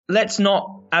let's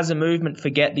not, as a movement,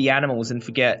 forget the animals and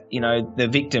forget, the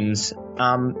victims.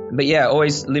 But yeah,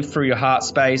 always live through your heart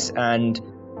space and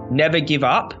never give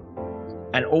up.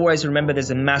 And always remember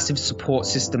there's a massive support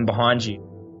system behind you.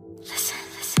 Listen.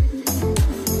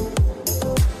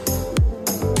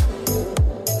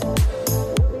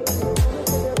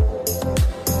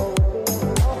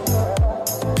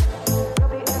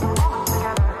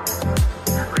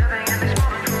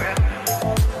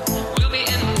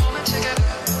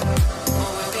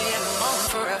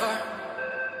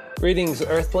 Greetings,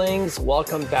 Earthlings.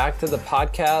 Welcome back to the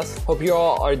podcast. Hope you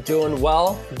all are doing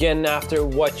well, getting after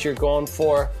what you're going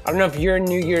for. I don't know if your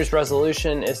New Year's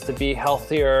resolution is to be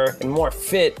healthier and more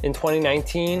fit in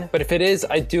 2019, but if it is,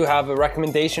 I do have a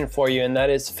recommendation for you, and that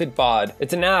is Fitbod.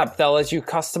 It's an app that lets you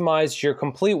customize your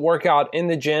complete workout in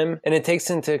the gym, and it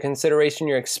takes into consideration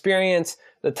your experience,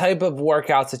 the type of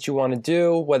workouts that you want to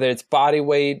do, whether it's body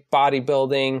weight,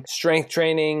 bodybuilding, strength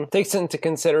training, takes into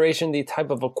consideration the type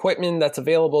of equipment that's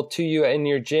available to you in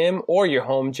your gym or your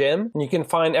home gym. And you can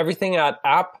find everything at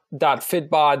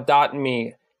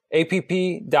app.fitbod.me.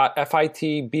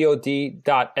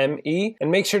 app.fitbod.me,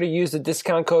 and make sure to use the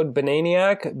discount code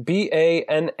BANANIAC,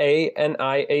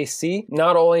 BANANIAC.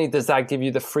 Not only does that give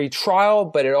you the free trial,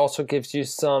 but it also gives you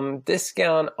some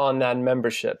discount on that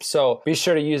membership. So be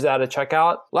sure to use that at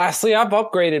checkout. Lastly, I've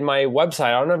upgraded my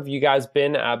website. I don't know if you guys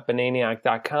been at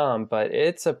bananiac.com, but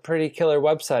it's a pretty killer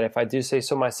website if I do say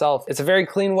so myself. It's a very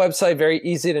clean website, very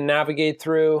easy to navigate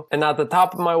through. And at the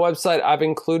top of my website, I've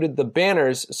included the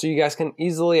banners so you guys can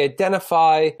easily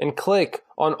identify and click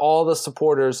on all the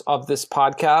supporters of this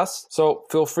podcast. So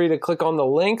feel free to click on the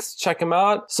links, check them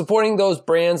out. Supporting those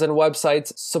brands and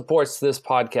websites supports this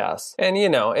podcast. And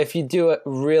if you do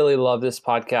really love this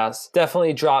podcast,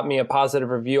 definitely drop me a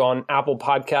positive review on Apple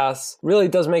Podcasts. Really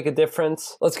does make a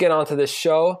difference. Let's get on to this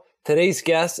show. Today's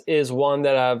guest is one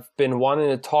that I've been wanting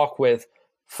to talk with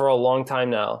for a long time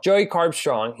now. Joey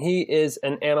Carbstrong. He is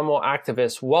an animal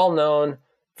activist, well known,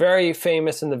 very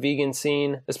famous in the vegan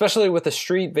scene, especially with the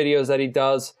street videos that he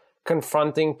does,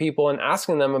 confronting people and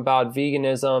asking them about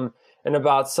veganism and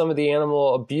about some of the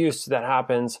animal abuse that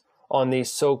happens on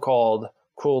these so-called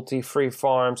cruelty-free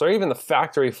farms, or even the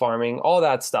factory farming, all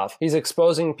that stuff. He's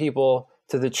exposing people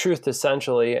to the truth,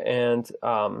 essentially. And,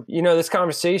 this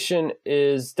conversation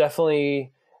is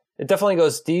definitely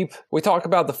goes deep. We talk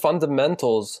about the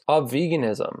fundamentals of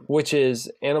veganism, which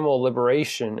is animal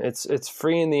liberation. It's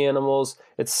freeing the animals,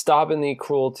 it's stopping the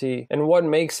cruelty, and what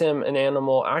makes him an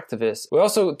animal activist. We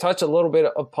also touch a little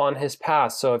bit upon his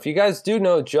past. So if you guys do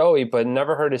know Joey but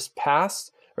never heard his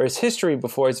past or his history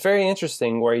before, it's very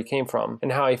interesting where he came from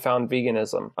and how he found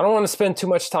veganism. I don't want to spend too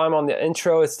much time on the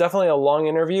intro. It's definitely a long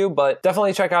interview, but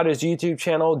definitely check out his YouTube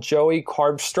channel, Joey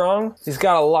Carbstrong. He's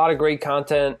got a lot of great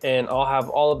content, and I'll have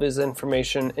all of his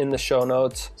information in the show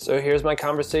notes. So here's my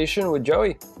conversation with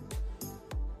Joey.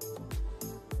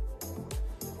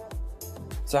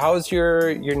 So how was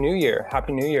your New Year?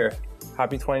 Happy New Year.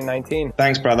 Happy 2019.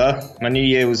 Thanks, brother. My New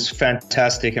Year was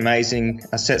fantastic, amazing.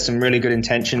 I set some really good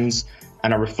intentions,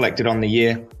 and I reflected on the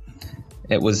year.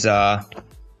 It was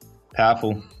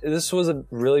powerful. This was a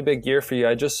really big year for you.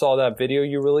 I just saw that video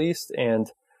you released,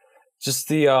 and just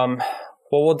the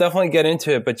we'll definitely get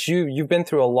into it, but you've been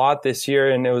through a lot this year,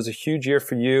 and it was a huge year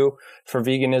for you, for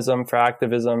veganism, for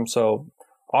activism. So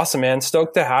awesome, man.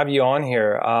 Stoked to have you on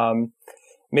here.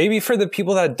 Maybe for the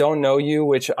people that don't know you,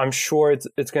 which I'm sure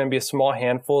it's going to be a small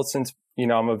handful since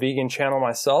I'm a vegan channel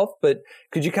myself, but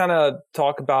could you kind of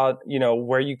talk about,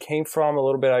 where you came from, a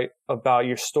little bit about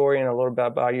your story and a little bit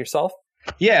about yourself?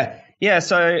 Yeah.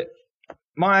 So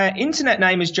my internet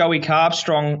name is Joey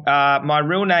Carbstrong. My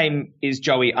real name is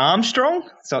Joey Armstrong.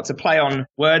 So it's a play on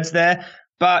words there,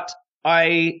 but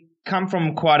I come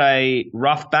from quite a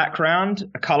rough background,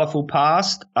 a colorful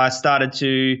past. I started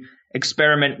to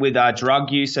experiment with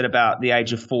drug use at about the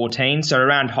age of 14. So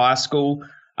around high school.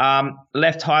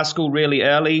 Left high school really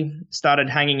early,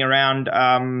 started hanging around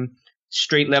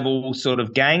street level sort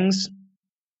of gangs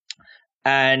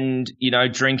and,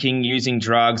 drinking, using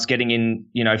drugs, getting in,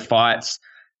 fights.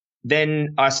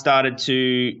 Then I started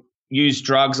to use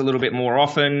drugs a little bit more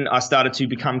often. I started to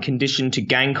become conditioned to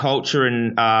gang culture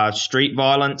and street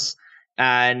violence,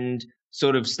 and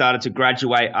sort of started to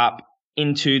graduate up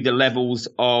into the levels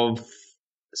of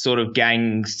sort of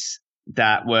gangs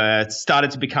that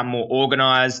started to become more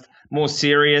organized, more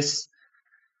serious,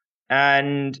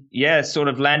 and sort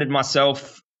of landed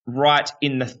myself right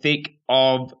in the thick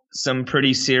of some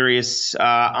pretty serious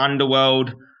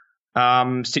underworld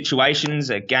situations,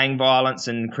 gang violence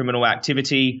and criminal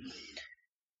activity.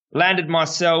 Landed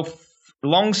myself,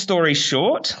 long story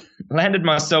short, landed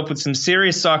myself with some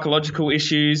serious psychological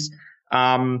issues,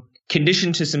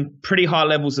 conditioned to some pretty high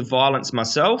levels of violence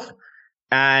myself,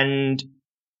 and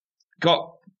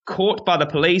got caught by the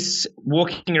police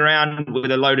walking around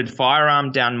with a loaded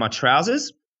firearm down my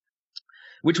trousers,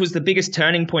 which was the biggest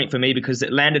turning point for me because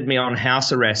it landed me on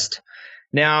house arrest.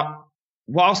 Now,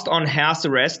 whilst on house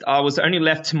arrest, I was only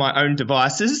left to my own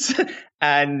devices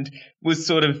and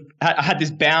was I had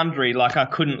this boundary, like I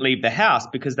couldn't leave the house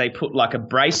because they put like a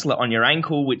bracelet on your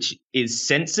ankle, which is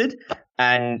censored,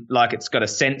 and like it's got a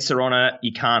sensor on it.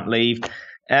 You can't leave.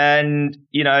 And,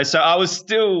 so I was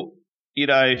still,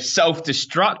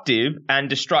 self-destructive and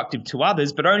destructive to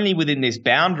others, but only within this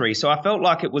boundary. So I felt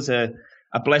like it was a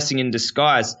blessing in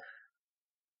disguise.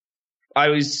 I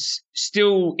was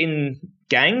still in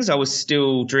gangs. I was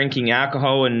still drinking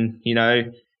alcohol and,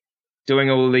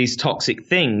 doing all these toxic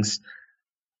things.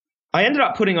 I ended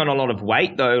up putting on a lot of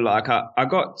weight, though. Like I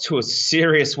got to a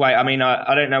serious weight. I mean,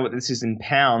 I don't know what this is in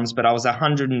pounds, but I was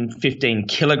 115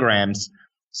 kilograms.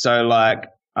 So like,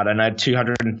 I don't know,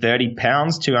 230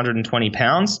 pounds, 220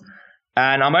 pounds.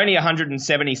 And I'm only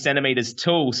 170 centimeters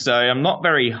tall, so I'm not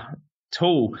very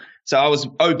tall. So I was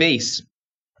obese.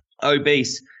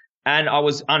 And I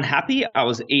was unhappy. I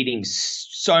was eating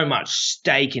so much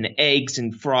steak and eggs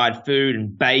and fried food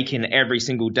and bacon every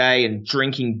single day and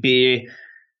drinking beer.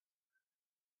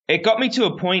 It got me to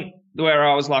a point where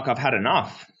I was like, I've had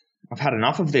enough. I've had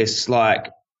enough of this. Like,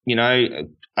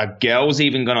 a girl's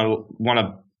even going to want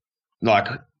to like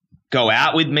go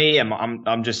out with me.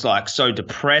 I'm just like so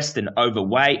depressed and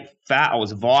overweight, fat. I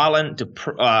was violent,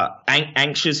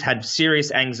 anxious, had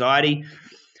serious anxiety.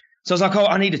 So I was like,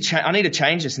 I need to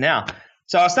change this now.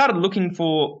 So I started looking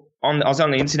I was on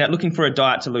the internet looking for a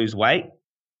diet to lose weight.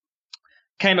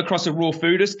 Came across a raw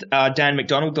foodist, Dan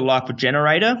McDonald, the Life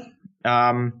Regenerator.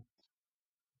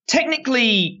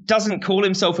 Technically doesn't call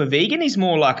himself a vegan. He's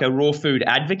more like a raw food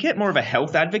advocate, more of a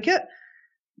health advocate.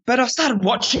 But I started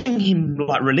watching him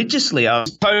like religiously. I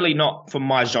was totally not from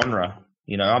my genre.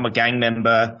 I'm a gang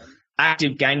member,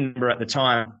 active gang member at the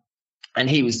time. And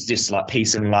he was just like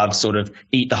peace and love, sort of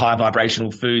eat the high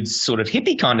vibrational foods, sort of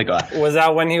hippie kind of guy. Was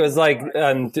that when he was like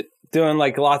doing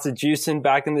like lots of juicing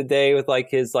back in the day with like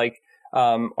his like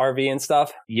RV and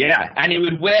stuff? Yeah. And he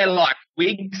would wear like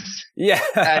wigs. Yeah.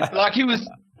 And like he was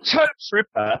total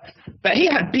tripper, but he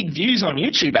had big views on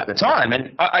YouTube at the time.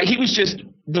 And he was just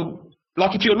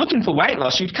like if you're looking for weight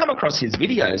loss, you'd come across his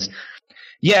videos.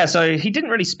 Yeah. So he didn't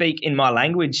really speak in my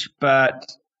language,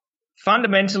 but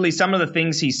fundamentally, some of the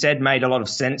things he said made a lot of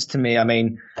sense to me. I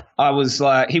mean,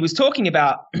 he was talking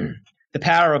about the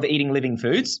power of eating living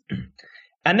foods,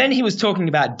 and then he was talking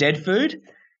about dead food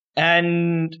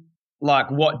and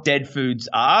like what dead foods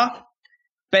are.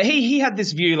 But he had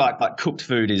this view like cooked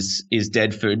food is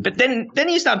dead food. But then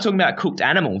he started talking about cooked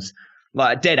animals,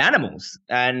 like dead animals,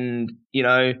 and he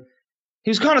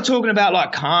was kind of talking about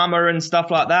like karma and stuff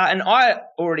like that. And I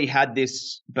already had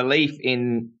this belief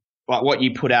in like what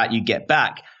you put out, you get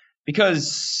back,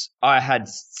 because I had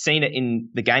seen it in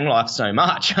the gang life so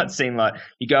much. I'd seen like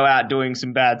you go out doing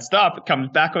some bad stuff, it comes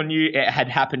back on you. It had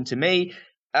happened to me.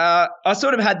 I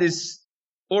sort of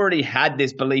already had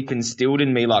this belief instilled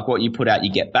in me, like what you put out,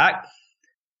 you get back.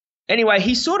 Anyway,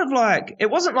 he sort of like, it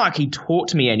wasn't like he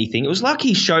taught me anything. It was like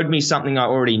he showed me something I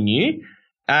already knew.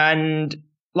 And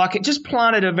like it just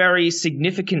planted a very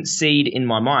significant seed in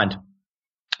my mind.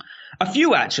 A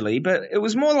few actually, but it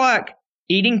was more like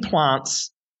eating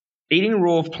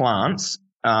raw plants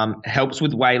helps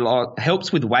with weight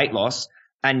loss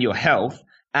and your health,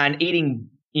 and eating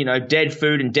dead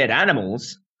food and dead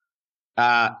animals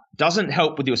doesn't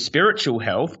help with your spiritual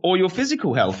health or your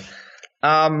physical health.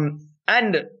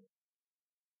 And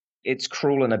it's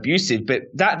cruel and abusive, but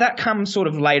that comes sort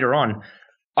of later on.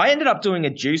 I ended up doing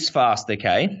a juice fast,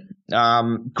 okay?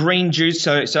 Green juice.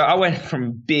 So I went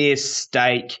from beer,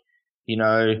 steak,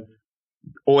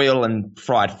 oil and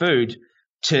fried food,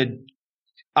 to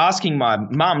asking my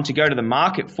mum to go to the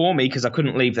market for me because I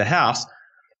couldn't leave the house,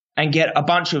 and get a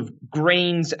bunch of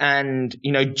greens and,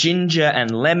 ginger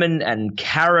and lemon and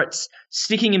carrots,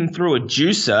 sticking them through a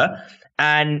juicer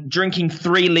and drinking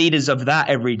 3 liters of that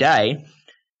every day.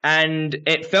 And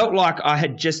it felt like I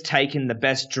had just taken the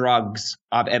best drugs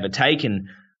I've ever taken.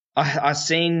 I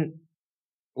seen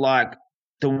like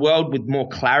the world with more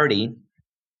clarity.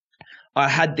 I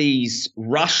had these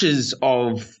rushes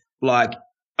of like,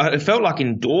 it felt like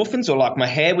endorphins, or like my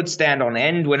hair would stand on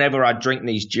end whenever I drink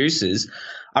these juices.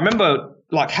 I remember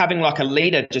like having like a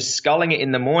liter, just sculling it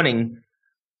in the morning,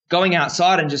 going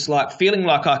outside and just like feeling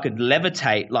like I could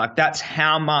levitate. Like that's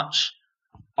how much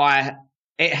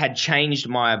it had changed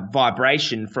my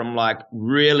vibration from like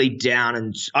really down,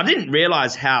 and I didn't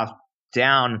realize how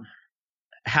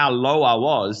low I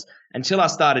was until I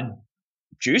started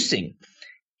juicing,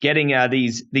 getting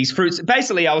these fruits.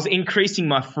 Basically, I was increasing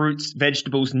my fruits,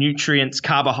 vegetables, nutrients,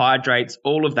 carbohydrates,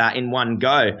 all of that in one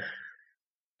go.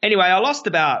 Anyway, I lost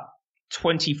about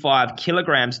 25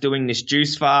 kilograms doing this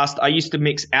juice fast. I used to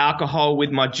mix alcohol with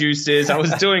my juices. I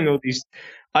was doing all these.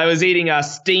 I was eating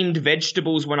steamed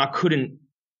vegetables when I couldn't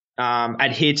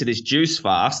adhere to this juice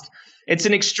fast. It's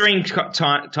an extreme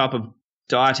type of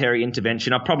dietary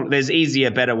intervention. There's easier,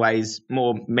 better ways,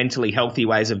 more mentally healthy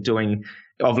ways of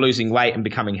losing weight and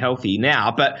becoming healthy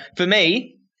now. But for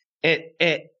me,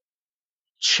 it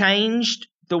changed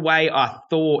the way I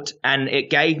thought, and it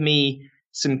gave me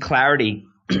some clarity.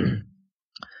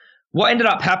 What ended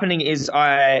up happening is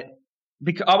I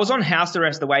was on house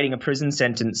arrest awaiting a prison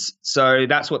sentence. So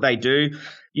that's what they do.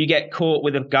 You get caught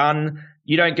with a gun.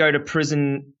 You don't go to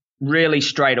prison really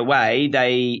straight away.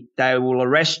 They will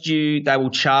arrest you, they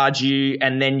will charge you,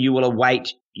 and then you will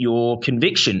await your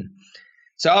conviction.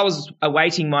 So I was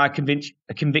awaiting my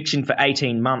conviction for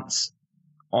 18 months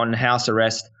on house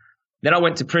arrest. Then I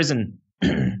went to prison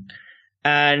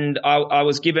and I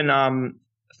was given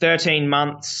 13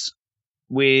 months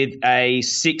with a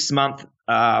 6-month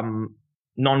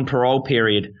non-parole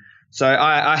period. So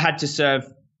I had to serve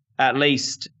at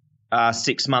least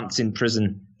 6 months in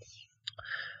prison.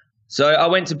 So I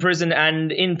went to prison,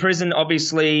 and in prison,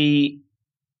 obviously,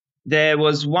 there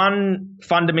was one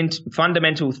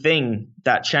fundamental thing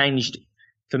that changed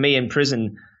for me in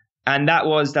prison, and that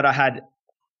was that I had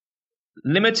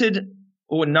limited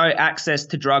or no access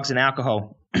to drugs and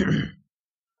alcohol.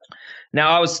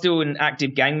 Now, I was still an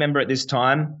active gang member at this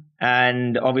time,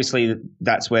 and obviously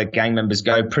that's where gang members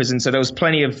go, prison. So there was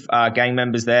plenty of gang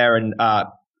members there, and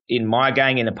in my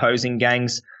gang, in opposing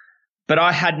gangs, but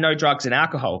I had no drugs and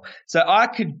alcohol. So I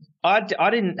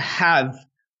didn't have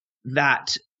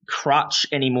that crutch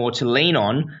anymore to lean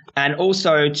on, and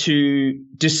also to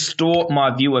distort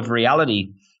my view of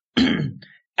reality,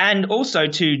 and also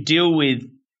to deal with,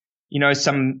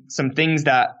 some things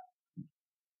that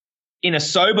in a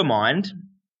sober mind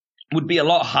would be a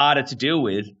lot harder to deal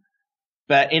with,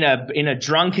 but in a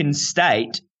drunken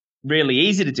state, really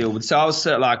easy to deal with. So I was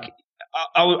sort of like,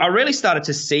 I really started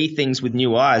to see things with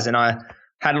new eyes, and I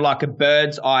had like a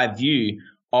bird's eye view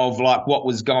of like what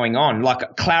was going on,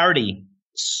 like clarity,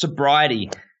 sobriety.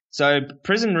 So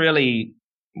prison really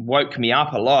woke me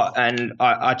up a lot, and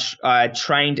I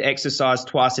trained, exercised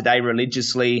twice a day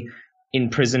religiously in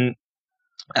prison.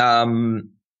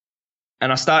 And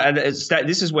I started.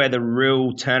 This is where the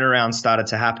real turnaround started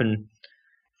to happen.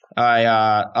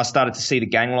 I started to see the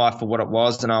gang life for what it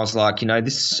was, and I was like,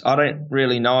 this. I don't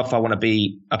really know if I want to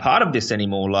be a part of this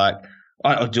anymore. Like,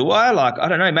 or do I? Like, I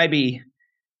don't know. Maybe.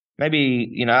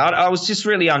 I was just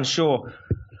really unsure.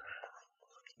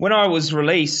 When I was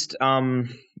released, I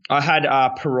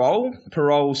had parole.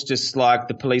 Parole's just like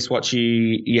the police watch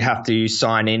you. You have to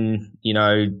sign in,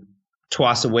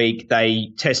 twice a week.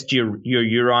 They test your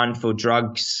urine for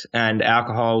drugs and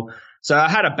alcohol. So I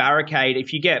had a barricade.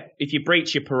 If you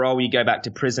breach your parole, you go back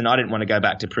to prison. I didn't want to go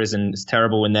back to prison. It's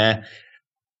terrible in there.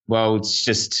 Well, it's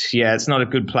just, it's not a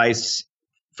good place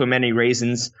for many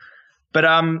reasons. But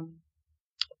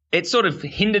it sort of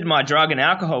hindered my drug and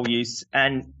alcohol use,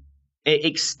 and it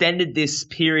extended this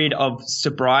period of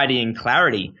sobriety and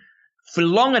clarity for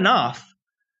long enough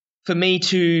for me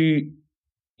to,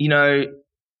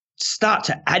 start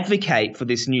to advocate for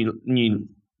this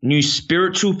new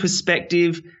spiritual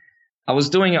perspective. I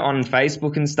was doing it on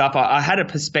Facebook and stuff. I had a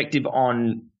perspective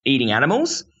on eating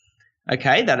animals,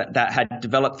 okay, that had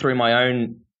developed through my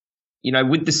own,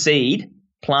 with the seed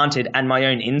planted and my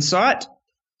own insight.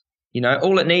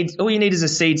 All you need is a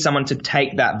seed, someone to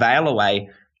take that veil away,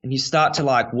 and you start to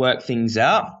like work things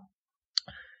out.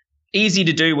 Easier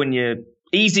to do when you're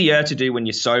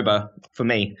sober, for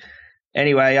me.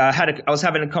 Anyway, I was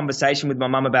having a conversation with my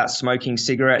mum about smoking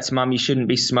cigarettes. Mum, you shouldn't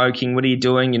be smoking. What are you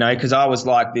doing? Because I was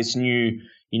like this new,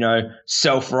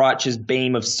 self-righteous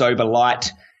beam of sober light,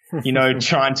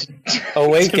 trying to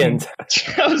awakened.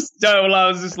 I was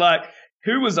just like,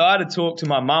 who was I to talk to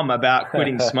my mum about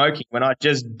quitting smoking when I'd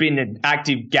just been an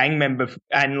active gang member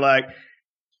and like,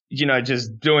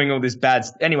 just doing all this bad.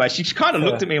 Anyway, she kind of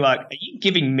looked at me like, are you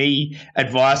giving me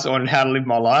advice on how to live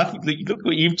my life? Look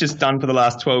what you've just done for the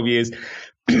last 12 years.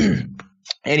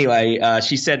 Anyway,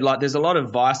 she said, like, there's a lot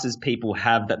of vices people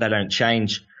have that they don't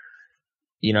change,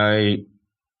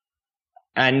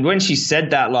 And when she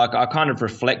said that, like, I kind of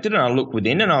reflected and I looked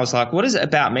within and I was like, what is it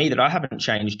about me that I haven't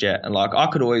changed yet? And like, I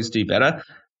could always do better.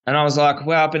 And I was like,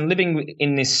 well, I've been living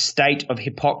in this state of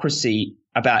hypocrisy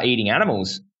about eating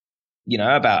animals,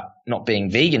 about not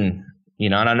being vegan,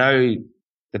 and I know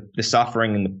the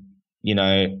suffering and,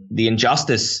 the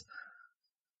injustice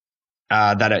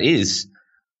that it is.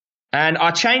 And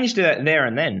I changed it there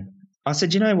and then. I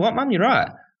said, you know what, Mum, you're right.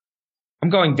 I'm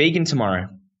going vegan tomorrow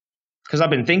because I've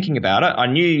been thinking about it. I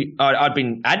knew I'd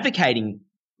been advocating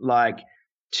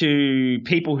to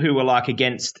people who were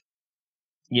against,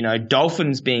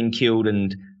 dolphins being killed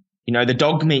and, the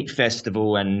dog meat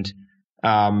festival and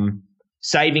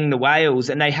saving the whales,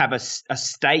 and they have a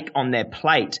steak on their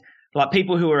plate. Like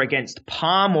people who are against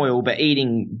palm oil but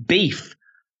eating beef,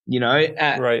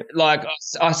 right.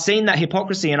 I've seen that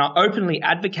hypocrisy, and I openly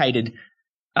advocated.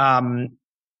 I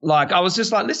was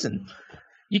just like, listen,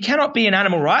 you cannot be an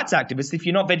animal rights activist if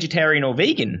you're not vegetarian or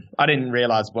vegan. I didn't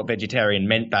realize what vegetarian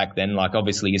meant back then.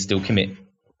 Obviously you still commit,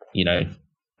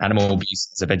 animal abuse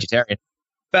as a vegetarian,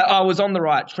 but I was on the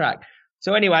right track.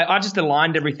 So anyway, I just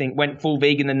aligned everything, went full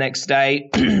vegan the next day.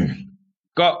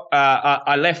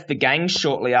 I left the gang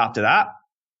shortly after that,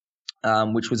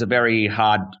 which was a very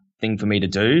hard thing for me to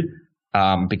do,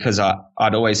 because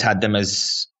I'd always had them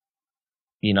as,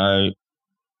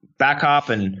 backup,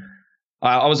 and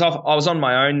I was on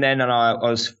my own then, and I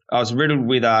was riddled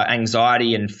with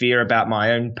anxiety and fear about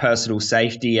my own personal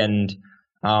safety, and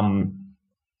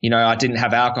I didn't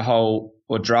have alcohol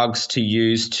or drugs to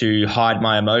use to hide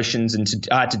my emotions, and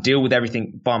I had to deal with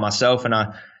everything by myself. And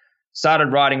I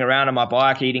started riding around on my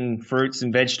bike, eating fruits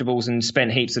and vegetables, and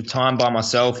spent heaps of time by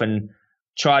myself, and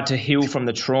tried to heal from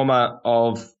the trauma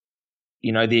of,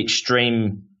 the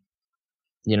extreme,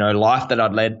 life that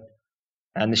I'd led,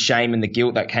 and the shame and the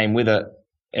guilt that came with it.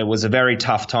 It was a very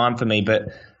tough time for me, but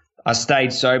I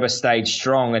stayed sober, stayed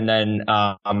strong. And then,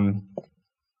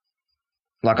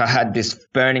 I had this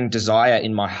burning desire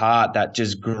in my heart that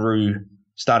just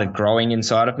started growing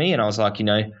inside of me. And I was like,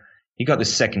 you got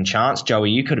this second chance,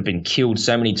 Joey. You could have been killed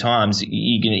so many times.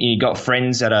 You got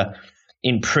friends that are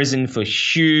in prison for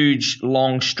huge,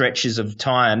 long stretches of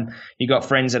time. You got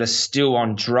friends that are still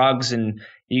on drugs, and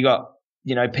you got,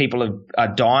 people are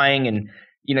dying, and,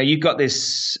 you've got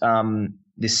this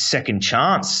second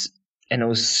chance. And it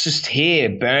was just here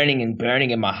burning and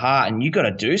burning in my heart. And you got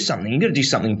to do something. You got to do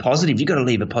something positive. You got to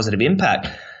leave a positive impact.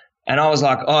 And I was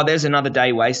like, oh, there's another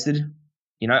day wasted,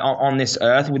 on this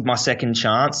earth with my second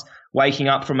chance, waking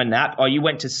up from a nap. Oh, you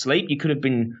went to sleep. You could have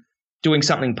been doing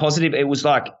something positive. It was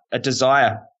like a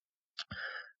desire.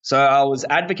 So I was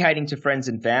advocating to friends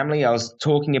and family. I was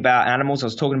talking about animals. I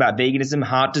was talking about veganism,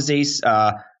 heart disease,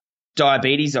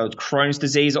 diabetes, Crohn's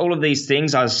disease, all of these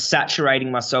things. I was saturating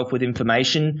myself with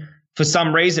information. For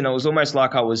some reason, it was almost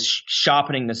like I was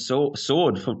sharpening the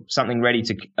sword for something ready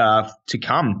to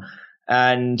come,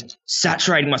 and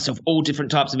saturating myself all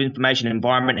different types of information: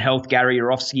 environment, health, Gary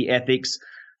Yourofsky, ethics.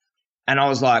 And I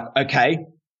was like, okay.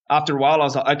 After a while, I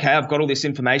was like, okay, I've got all this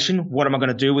information. What am I going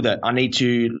to do with it? I need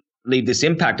to leave this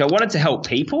impact. I wanted to help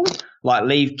people,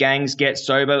 leave gangs, get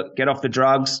sober, get off the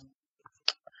drugs,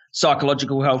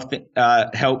 psychological health,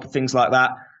 help, things like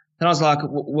that. And I was like,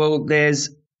 well, there's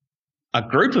a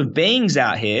group of beings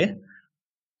out here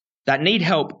that need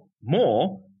help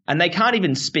more, and they can't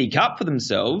even speak up for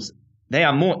themselves. They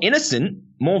are more innocent,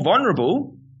 more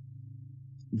vulnerable.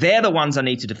 They're the ones I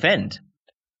need to defend.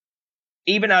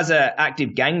 Even as an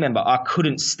active gang member, I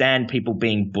couldn't stand people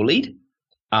being bullied.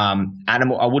 I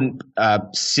wouldn't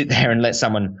sit there and let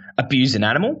someone abuse an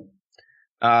animal.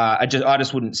 I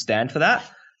just wouldn't stand for that.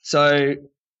 So,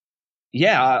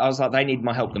 yeah, I was like, they need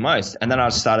my help the most. And then I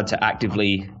started to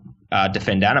actively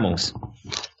defend animals.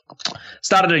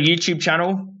 Started a YouTube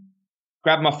channel,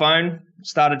 grabbed my phone,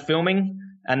 started filming,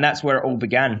 and that's where it all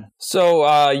began. So,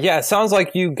 it sounds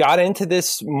like you got into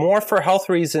this more for health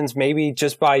reasons, maybe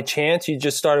just by chance. You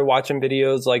just started watching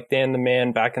videos like Dan the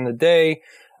Man back in the day.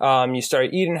 You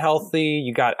started eating healthy.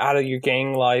 You got out of your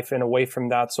gang life and away from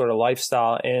that sort of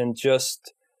lifestyle, and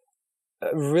just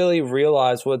really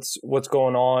realize what's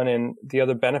going on and the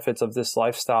other benefits of this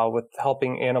lifestyle with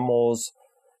helping animals.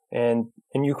 And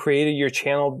you created your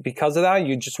channel because of that.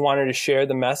 You just wanted to share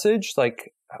the message.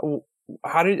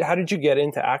 How did you get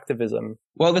into activism?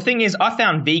 Well, the thing is, I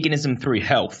found veganism through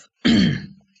health.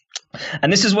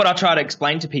 And this is what I try to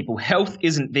explain to people. Health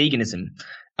isn't veganism.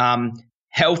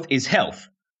 Health is health.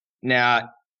 Now,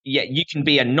 yeah, you can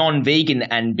be a non-vegan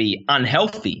and be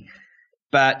unhealthy,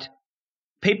 but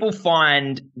people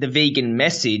find the vegan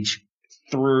message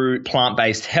through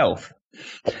plant-based health.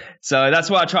 So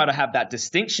that's why I try to have that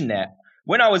distinction there.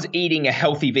 When I was eating a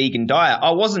healthy vegan diet,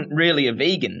 I wasn't really a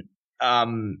vegan,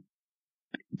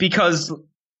 because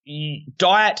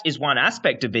diet is one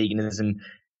aspect of veganism.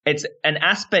 It's an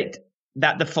aspect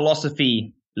that the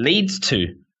philosophy leads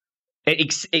to.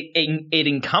 It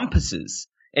encompasses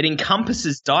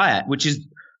diet, which is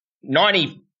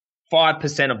 95%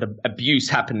 of the abuse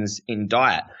happens in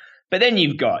diet. But then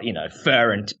you've got,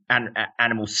 fur and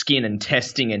animal skin and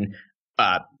testing and,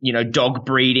 dog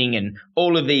breeding and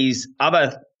all of these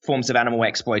other forms of animal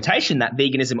exploitation that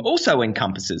veganism also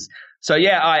encompasses. So,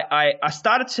 yeah, I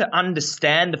started to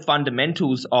understand the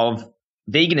fundamentals of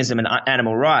veganism and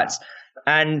animal rights,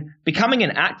 and becoming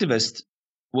an activist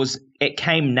it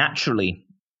came naturally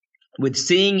with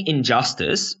seeing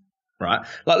injustice, right?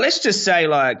 Like, let's just say,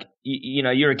 like,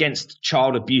 you're against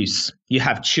child abuse. You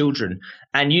have children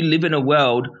and you live in a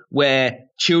world where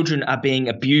children are being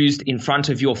abused in front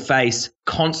of your face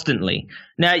constantly.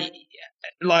 Now,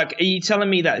 like, are you telling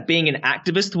me that being an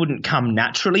activist wouldn't come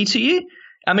naturally to you?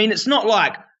 I mean, it's not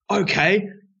like, okay,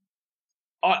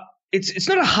 it's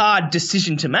not a hard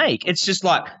decision to make. It's just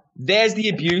like, there's the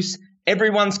abuse.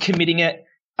 Everyone's committing it.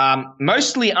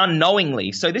 Mostly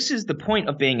unknowingly. So this is the point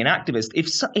of being an activist.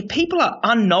 If people are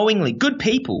good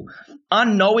people,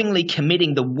 unknowingly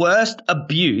committing the worst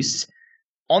abuse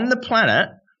on the planet,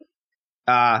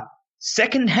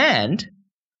 secondhand,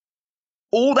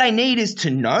 all they need is to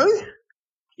know.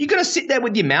 You're going to sit there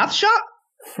with your mouth shut?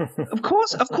 Of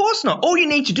course not. All you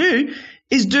need to do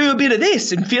is do a bit of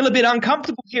this and feel a bit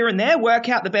uncomfortable here and there, work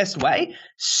out the best way,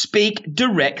 speak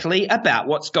directly about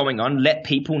what's going on, let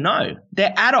people know.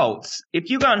 They're adults. If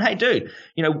you're going, hey, dude,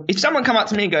 if someone come up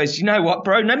to me and goes, you know what,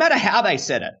 bro, no matter how they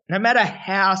said it, no matter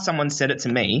how someone said it to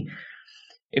me,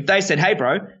 if they said, hey,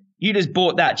 bro, you just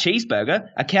bought that cheeseburger,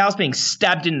 a cow's being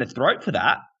stabbed in the throat for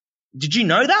that. Did you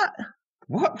know that?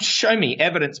 What? Show me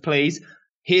evidence, please.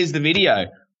 Here's the video.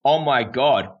 Oh, my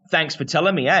God. Thanks for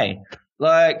telling me, eh?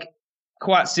 Like,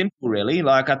 quite simple, really.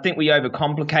 Like, I think we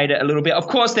overcomplicate it a little bit. Of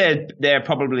course, there are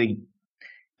probably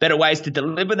better ways to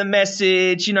deliver the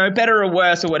message, better or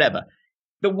worse or whatever.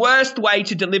 The worst way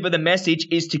to deliver the message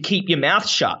is to keep your mouth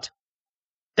shut.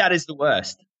 That is the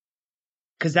worst,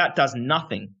 because that does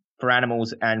nothing for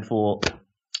animals and for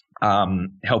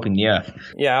helping the earth.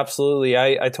 Yeah, absolutely.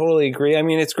 I totally agree. I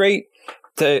mean, it's great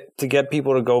to get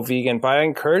people to go vegan, but I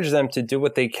encourage them to do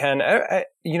what they can.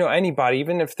 Anybody,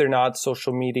 even if they're not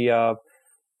social media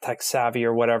tech savvy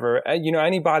or whatever,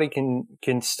 anybody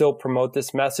can still promote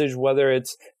this message, whether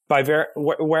it's by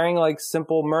wearing like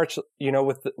simple merch,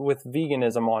 with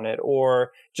veganism on it,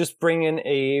 or just bringing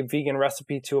a vegan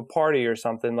recipe to a party or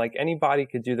something. Like, anybody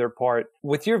could do their part.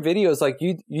 With your videos, like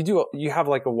you have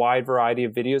like a wide variety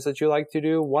of videos that you like to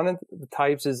do. One of the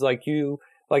types is like you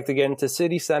like to get into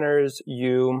city centers.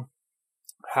 You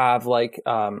have like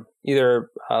either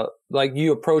like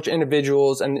you approach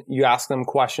individuals and you ask them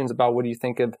questions about, what do you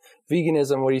think of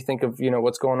veganism? What do you think of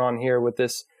what's going on here with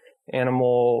this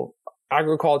animal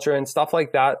agriculture and stuff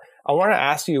like that? I want to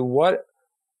ask you, what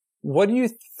do you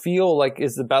feel like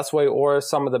is the best way, or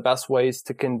some of the best ways,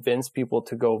 to convince people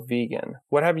to go vegan?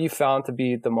 What have you found to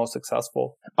be the most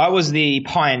successful? I was the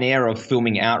pioneer of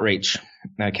filming outreach.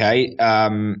 Okay.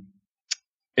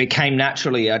 It came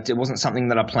naturally. It wasn't something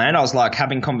that I planned. I was like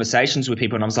having conversations with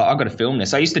people and I was like, I've got to film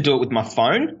this. I used to do it with my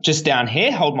phone, just down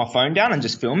here, hold my phone down and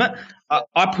just film it.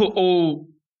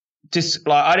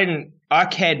 I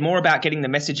cared more about getting the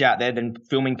message out there than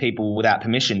filming people without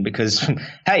permission, because,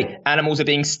 hey, animals are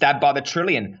being stabbed by the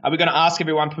trillion. Are we going to ask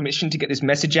everyone permission to get this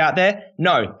message out there?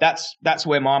 No, that's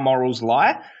where my morals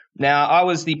lie. Now, I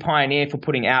was the pioneer for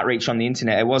putting outreach on the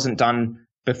internet. It wasn't done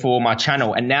before my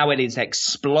channel, and now it is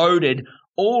exploded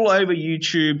all over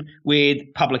YouTube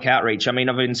with public outreach. I mean,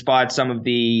 I've inspired some of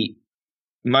the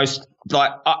most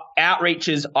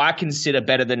outreaches I consider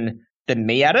better than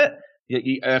me at it.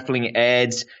 You Earthling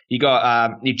Eds, you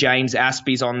got your James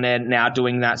Aspey's on there now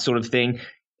doing that sort of thing.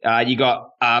 You got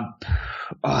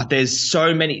there's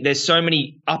so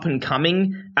many up and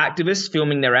coming activists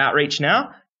filming their outreach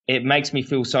now. It makes me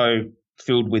feel so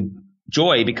filled with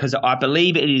joy, because I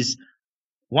believe it is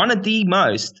one of the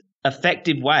most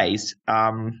effective ways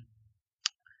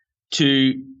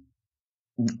to,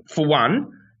 for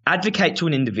one, advocate to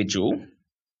an individual,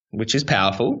 which is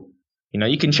powerful.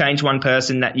 You can change one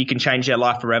person, that you can change their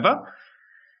life forever.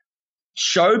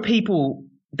 Show people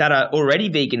that are already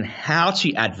vegan how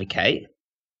to advocate,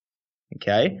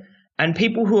 okay? And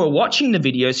people who are watching the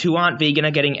videos who aren't vegan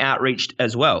are getting outreached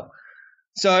as well.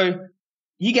 So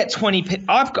you get 20.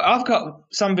 I've got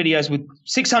some videos with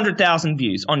 600,000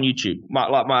 views on YouTube,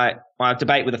 my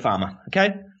debate with a farmer.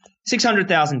 Okay,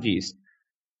 600,000 views.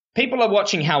 People are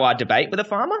watching how I debate with a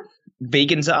farmer.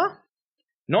 Vegans are.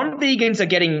 Non-vegans are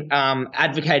getting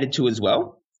advocated to as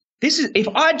well. This is, if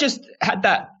I just had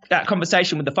that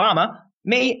conversation with the farmer,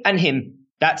 me and him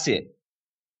That's it.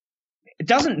 It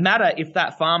doesn't matter if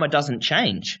that farmer doesn't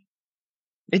change.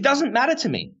 It doesn't matter to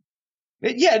me.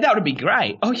 Yeah, that would be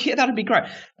great. Oh, yeah, that would be great.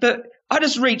 But I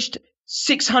just reached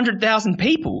 600,000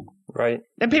 people. Right.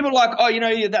 And people are like, oh,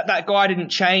 that guy didn't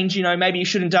change. Maybe you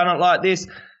shouldn't have done it like this.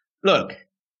 Look,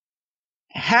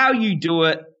 how you do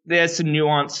it, there's some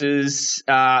nuances.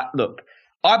 Look,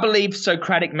 I believe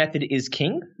Socratic method is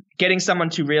king, getting someone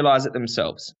to realize it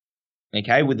themselves,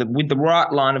 okay, with the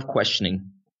right line of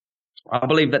questioning. I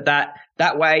believe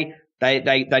that way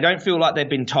they don't feel like they've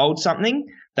been told something.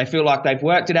 They feel like they've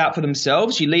worked it out for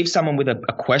themselves. You leave someone with a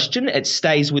question, it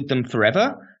stays with them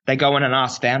forever. They go in and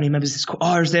ask family members,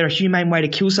 is there a humane way to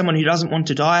kill someone who doesn't want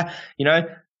to die?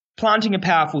 Planting a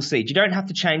powerful seed. You don't have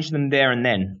to change them there and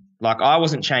then. Like, I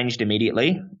wasn't changed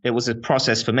immediately. It was a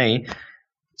process for me.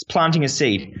 It's planting a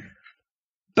seed.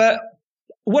 But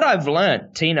what I've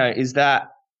learned, Tino, is that,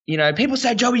 people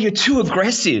say, Joey, you're too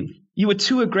aggressive. You were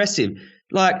too aggressive.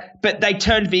 But they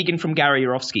turned vegan from Gary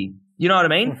Yourofsky. You know what I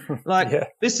mean? Yeah.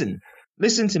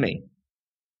 Listen to me.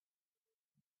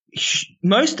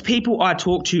 Most people I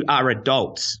talk to are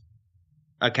adults.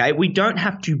 Okay? We don't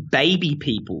have to baby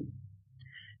people.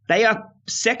 They are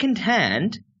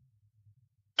secondhand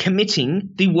committing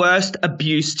the worst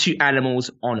abuse to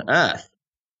animals on earth.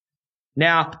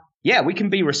 Now, yeah, we can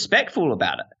be respectful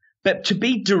about it, but to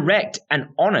be direct and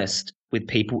honest with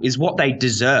people is what they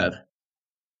deserve.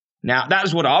 Now, that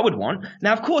is what I would want.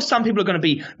 Now, of course, some people are going to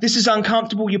be, this is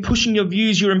uncomfortable, you're pushing your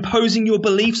views, you're imposing your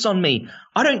beliefs on me.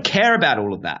 I don't care about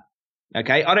all of that,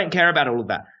 okay? I don't care about all of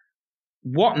that.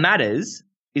 What matters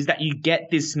is that you get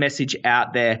this message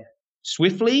out there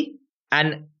swiftly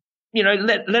and,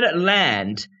 let it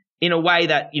land in a way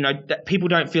that, that people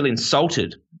don't feel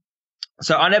insulted.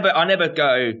 So I never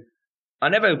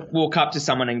walk up to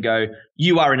someone and go,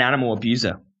 you are an animal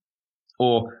abuser,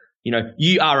 or,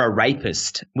 you are a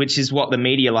rapist, which is what the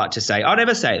media like to say. I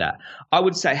never say that. I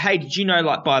would say, hey, did you know,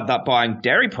 by buying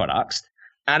dairy products,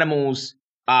 animals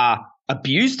are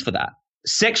abused for that,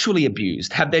 sexually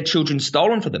abused, have their children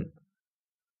stolen for them.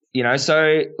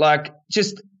 So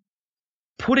just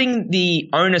putting the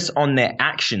onus on their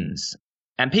actions,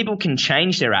 and people can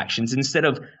change their actions instead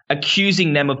of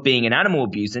accusing them of being an animal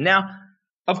abuser. Now,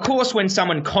 of course, when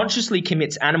someone consciously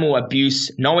commits animal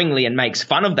abuse knowingly and makes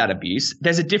fun of that abuse,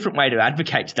 there's a different way to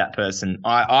advocate to that person,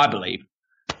 I believe.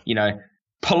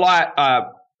 Polite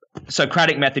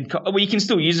Socratic method. Well, you can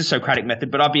still use a Socratic method,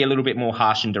 but I'd be a little bit more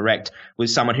harsh and direct with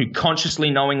someone who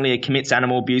consciously, knowingly commits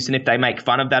animal abuse, and if they make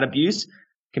fun of that abuse,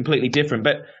 completely different.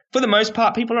 But for the most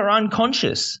part, people are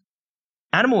unconscious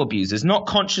animal abusers, not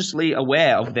consciously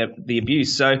aware of the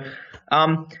abuse. So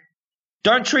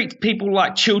don't treat people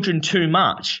like children too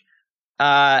much.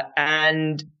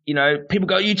 And, people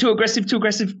go, you're too aggressive, too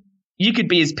aggressive. You could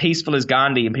be as peaceful as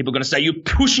Gandhi, and people are going to say, you're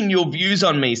pushing your views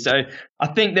on me. So I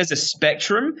think there's a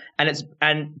spectrum,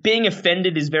 and being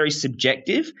offended is very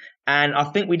subjective. And I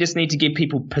think we just need to give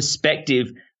people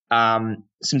perspective, some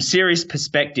serious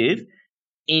perspective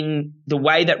in the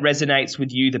way that resonates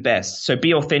with you the best. So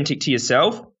be authentic to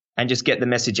yourself and just get the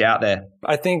message out there.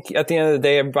 I think at the end of the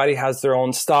day, everybody has their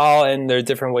own style and their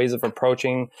different ways of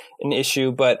approaching an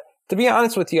issue. But to be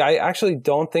honest with you, I actually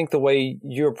don't think the way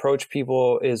you approach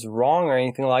people is wrong or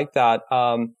anything like that.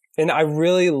 And I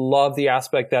really love the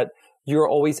aspect that you're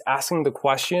always asking the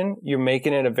question. You're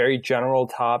making it a very general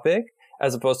topic,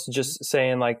 as opposed to just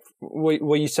saying like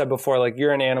what you said before, like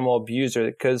you're an animal abuser.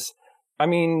 Because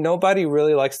nobody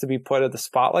really likes to be put at the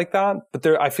spot like that, but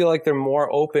I feel like they're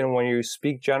more open when you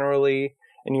speak generally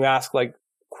and you ask like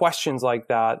questions like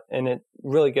that, and it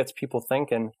really gets people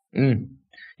thinking.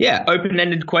 Yeah,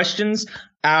 open-ended questions.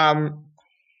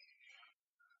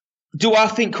 Do I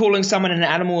think calling someone an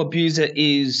animal abuser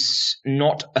is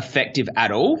not effective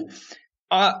at all?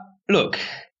 Look,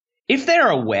 if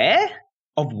they're aware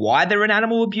of why they're an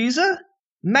animal abuser,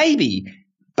 maybe,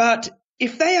 but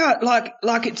if they are like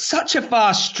it's such a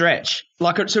far stretch,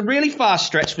 like it's a really far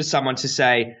stretch for someone to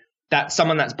say that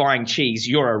someone that's buying cheese,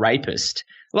 you're a rapist.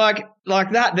 Like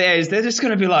that they're just going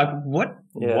to be like, what?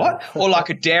 Yeah. What? Or like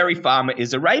a dairy farmer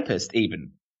is a rapist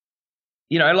even.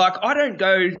 I don't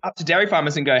go up to dairy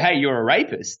farmers and go, hey, you're a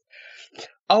rapist.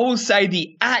 I will say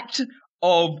the act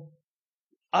of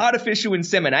artificial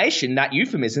insemination, that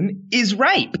euphemism, is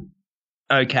rape.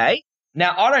 Okay?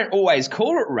 Now, I don't always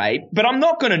call it rape, but I'm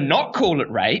not going to not call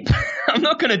it rape. I'm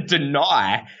not going to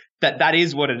deny that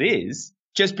is what it is,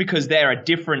 just because they're a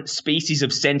different species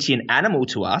of sentient animal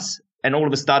to us, and all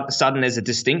of a sudden there's a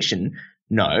distinction.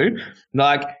 No.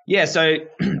 So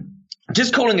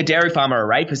just calling a dairy farmer a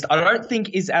rapist, I don't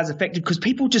think is as effective, because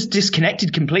people just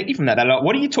disconnected completely from that. They're like,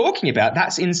 what are you talking about?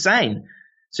 That's insane.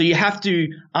 So you have to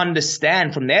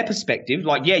understand from their perspective,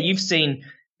 like, yeah, you've seen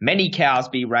many cows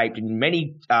be raped and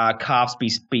many calves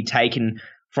be taken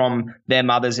from their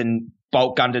mothers and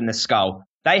bolt gunned in the skull.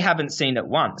 They haven't seen it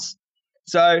once.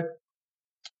 So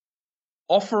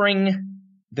offering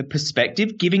the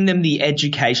perspective, giving them the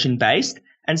education based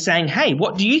and saying, hey,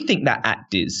 what do you think that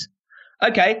act is?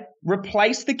 Okay,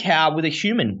 replace the cow with a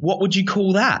human. What would you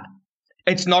call that?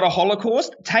 It's not a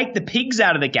Holocaust. Take the pigs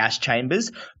out of the gas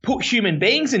chambers, put human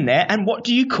beings in there, and what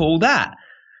do you call that?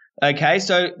 Okay,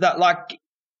 so that, like,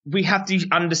 we have to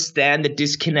understand the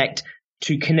disconnect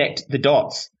to connect the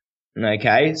dots.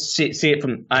 Okay, see it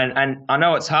from, and I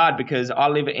know it's hard because I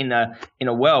live in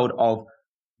a world of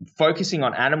focusing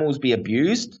on animals be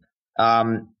abused,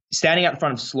 standing out in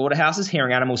front of slaughterhouses,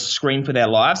 hearing animals scream for their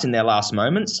lives in their last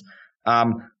moments.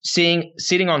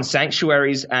 Sitting on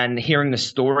sanctuaries and hearing the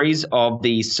stories of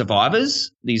these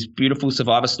survivors, these beautiful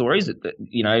survivor stories that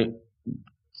you know,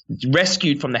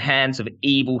 rescued from the hands of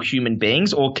evil human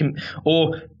beings or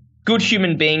good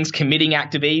human beings committing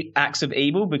acts of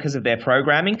evil because of their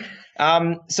programming.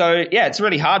 So yeah, it's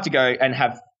really hard to go and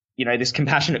have, you know, this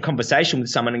compassionate conversation with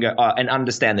someone and go and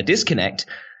understand the disconnect.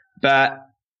 But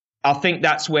I think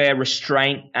that's where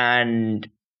restraint and,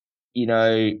 you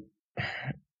know,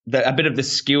 a bit of the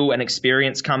skill and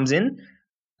experience comes in.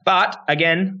 But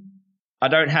again,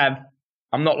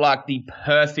 I'm not like the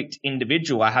perfect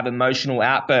individual. I have emotional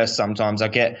outbursts sometimes. I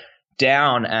get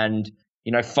down and,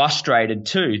 you know, frustrated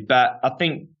too. But I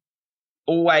think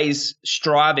always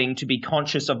striving to be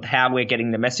conscious of how we're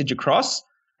getting the message across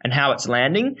and how it's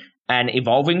landing and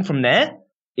evolving from there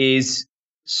is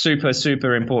super,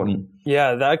 super important.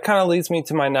 Yeah, that kind of leads me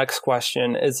to my next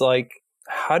question is like,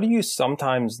 how do you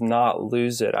sometimes not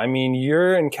lose it? I mean,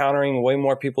 you're encountering way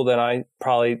more people than I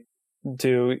probably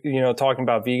do, you know, talking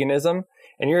about veganism,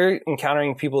 and you're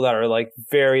encountering people that are like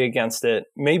very against it.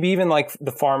 Maybe even like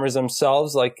the farmers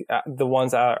themselves, like the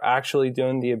ones that are actually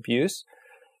doing the abuse.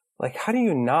 Like, how do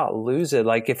you not lose it?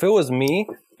 Like, if it was me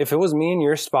in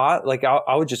your spot, like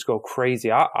I would just go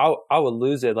crazy. I would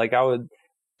lose it. Like, I would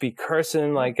be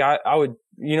cursing. Like I would,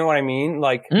 you know what I mean?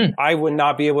 Like I would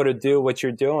not be able to do what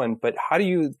you're doing. But how do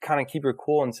you kind of keep your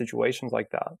cool in situations like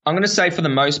that? I'm going to say for the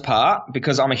most part,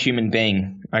 because I'm a human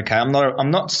being. Okay. I'm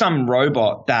not some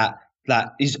robot that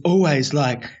is always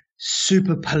like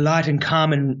super polite and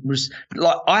calm and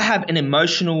like I have an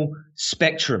emotional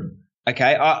spectrum.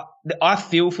 Okay. I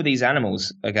feel for these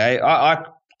animals. Okay. I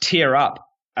tear up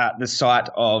at the sight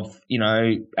of, you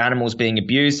know, animals being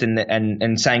abused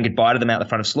and saying goodbye to them out the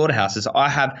front of slaughterhouses. I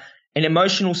have an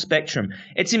emotional spectrum.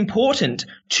 It's important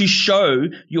to show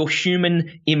your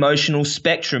human emotional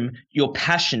spectrum, your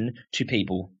passion to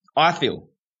people, I feel.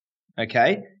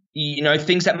 Okay. You know,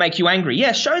 things that make you angry.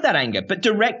 Yeah, show that anger, but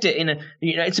direct it in a,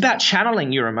 you know, it's about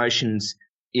channeling your emotions,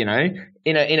 you know,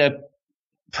 in a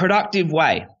productive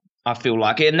way, I feel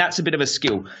like. And that's a bit of a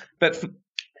skill. But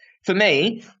for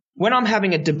me, when I'm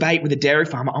having a debate with a dairy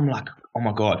farmer, I'm like, oh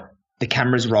my God, the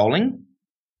camera's rolling.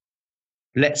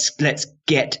 Let's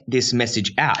get this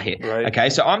message out here. Right. Okay.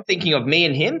 So I'm thinking of me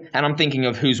and him, and I'm thinking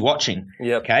of who's watching.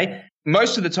 Yep. Okay.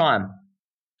 Most of the time.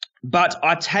 But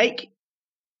I take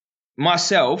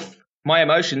myself, my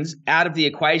emotions out of the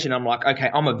equation. I'm like, okay,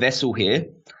 I'm a vessel here.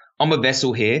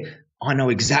 I know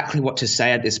exactly what to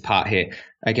say at this part here.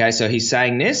 Okay. So he's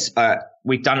saying this.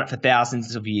 We've done it for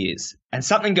thousands of years. And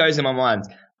something goes in my mind.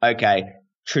 Okay.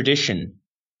 Tradition.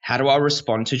 How do I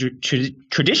respond to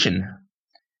tradition?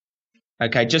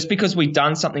 Okay, just because we've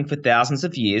done something for thousands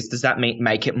of years, does that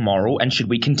make it moral, and should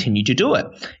we continue to do it?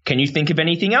 Can you think of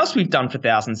anything else we've done for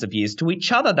thousands of years to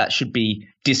each other that should be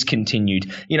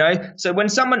discontinued? You know, so when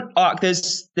someone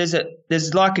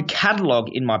there's like a catalog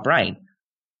in my brain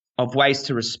of ways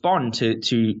to respond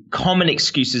to common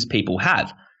excuses people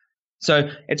have. So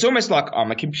it's almost like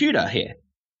I'm a computer here,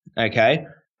 okay,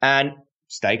 and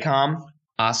stay calm.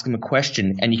 Ask them a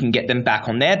question and you can get them back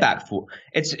on their back foot.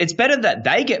 It's better that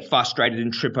they get frustrated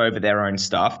and trip over their own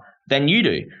stuff than you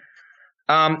do.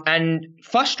 And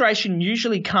frustration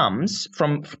usually comes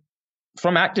from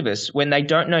activists when they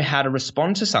don't know how to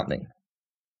respond to something,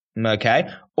 okay?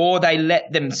 Or they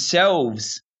let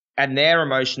themselves and their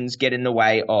emotions get in the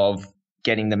way of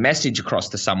getting the message across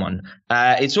to someone.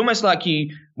 It's almost like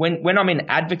when I'm in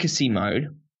advocacy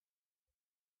mode,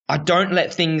 I don't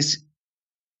let things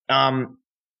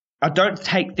I don't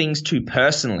take things too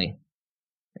personally,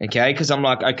 okay? Because I'm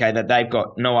like, okay, that they've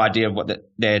got no idea of what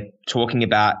they're talking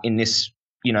about in this,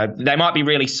 you know, they might be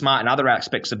really smart in other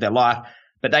aspects of their life,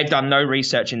 but they've done no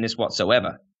research in this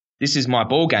whatsoever. This is my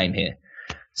ball game here.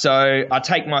 So I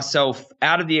take myself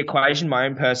out of the equation, my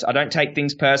own person. I don't take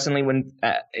things personally when,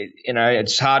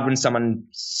 it's hard when someone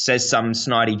says some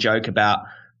snidey joke about,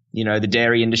 the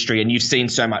dairy industry, and you've seen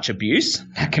so much abuse.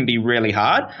 That can be really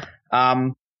hard.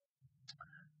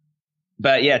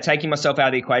 But yeah, taking myself out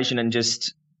of the equation and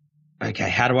just, okay,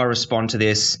 how do I respond to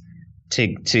this to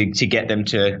get them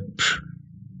to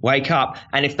wake up?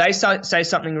 And if they say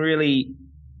something really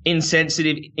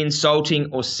insensitive,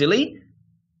 insulting, or silly,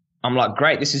 I'm like,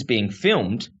 great, this is being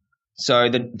filmed. So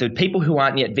the people who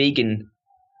aren't yet vegan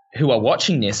who are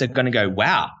watching this are going to go,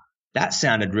 wow, that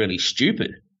sounded really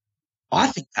stupid. I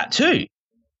think that too.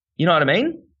 You know what I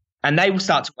mean? And they will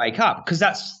start to wake up, because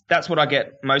that's what I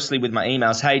get mostly with my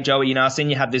emails. Hey, Joey, I've seen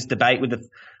you have this debate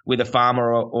with a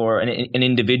farmer or an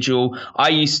individual. I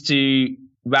used to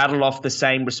rattle off the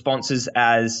same responses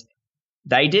as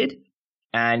they did,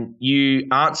 and you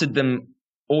answered them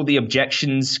all the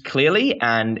objections clearly,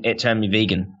 and it turned me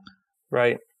vegan.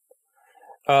 Right.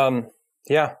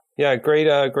 Yeah.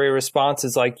 Great response.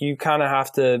 Is like, you kind of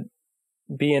have to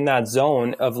be in that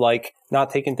zone of like not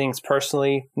taking things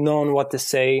personally, knowing what to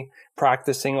say,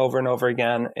 practicing over and over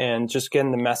again, and just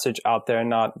getting the message out there and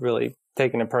not really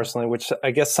taking it personally, which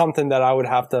I guess something that I would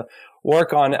have to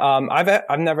work on.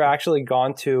 I've never actually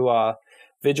gone to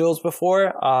vigils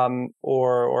before,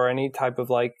 or any type of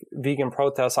like vegan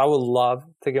protests. I would love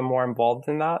to get more involved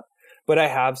in that, but I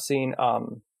have seen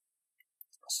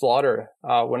slaughter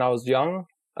when I was young.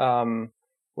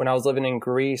 When I was living in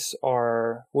Greece,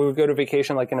 we would go to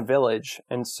vacation like in a village,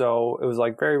 and so it was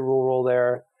like very rural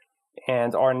there,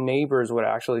 and our neighbors would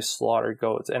actually slaughter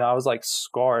goats, and I was like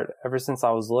scarred ever since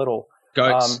I was little.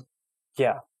 Goats.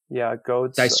 Yeah,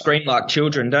 goats. They scream like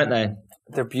children, don't they?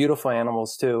 They're beautiful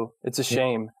animals too. It's a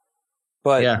shame,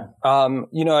 but yeah.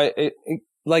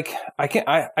 Like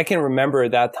I can remember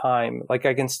that time. Like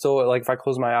I can still, like if I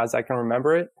close my eyes, I can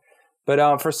remember it.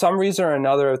 But for some reason or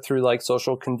another, through like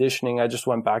social conditioning, I just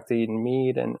went back to eating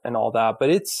meat and all that. But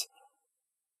it's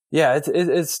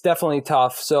definitely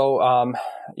tough. So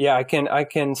I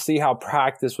can see how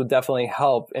practice would definitely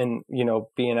help in,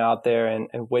 being out there and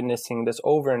witnessing this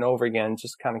over and over again,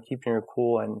 just kind of keeping your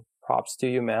cool. And props to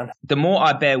you, man. The more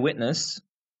I bear witness,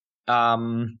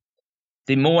 the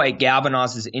more it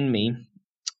galvanizes in me.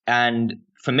 And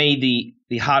for me,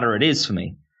 the harder it is for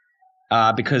me,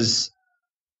 because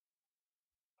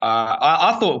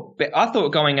I thought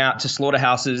going out to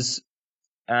slaughterhouses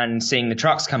and seeing the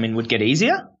trucks come in would get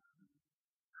easier.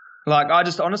 Like, I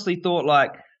just honestly thought,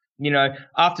 like,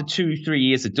 after 2-3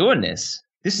 years of doing this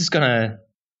is going to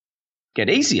get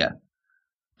easier.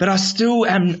 But I still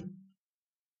am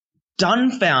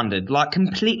dumbfounded, like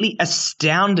completely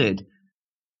astounded,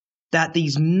 that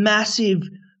these massive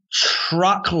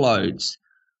truckloads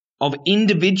of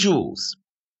individuals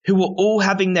who are all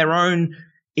having their own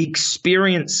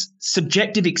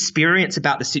subjective experience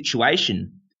about the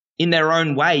situation in their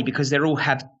own way, because they all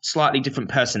have slightly different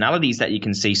personalities that you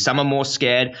can see. Some are more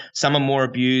scared, some are more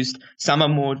abused, some are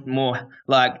more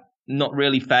like not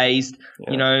really phased.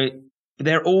 Yeah.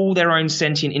 They're all their own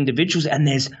sentient individuals, and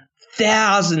there's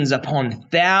thousands upon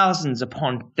thousands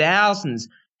upon thousands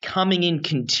coming in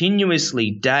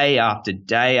continuously day after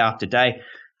day after day.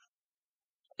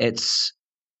 It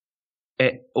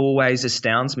always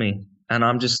astounds me. And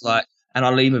I'm just like, and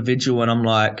I leave a vigil and I'm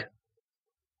like,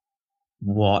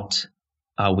 what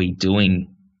are we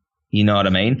doing? You know what I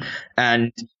mean?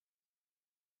 And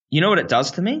you know what it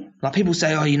does to me? Like, people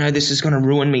say, oh, this is going to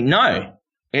ruin me. No,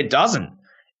 it doesn't.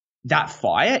 That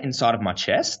fire inside of my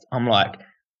chest, I'm like,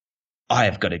 I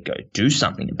have got to go do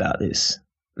something about this.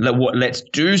 Let's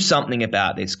do something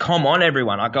about this. Come on,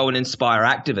 everyone. I go and inspire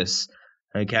activists.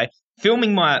 Okay.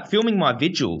 Filming my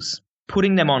vigils,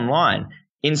 putting them online,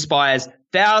 inspires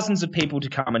thousands of people to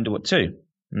come and do it too.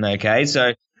 Okay,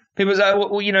 so people say,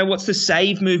 well, what's the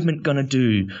Save movement going to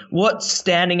do? What's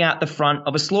standing out the front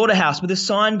of a slaughterhouse with a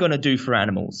sign going to do for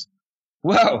animals?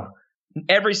 Well,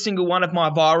 every single one of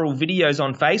my viral videos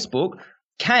on Facebook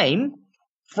came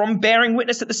from bearing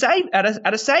witness at the Save,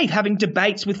 at a Save, having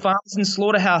debates with farmers and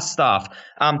slaughterhouse staff,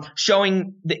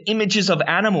 showing the images of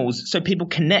animals so people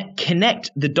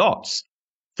connect the dots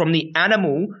from the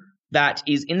animal that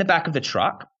is in the back of the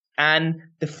truck and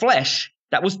the flesh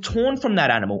that was torn from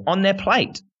that animal on their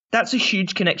plate. That's a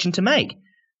huge connection to make.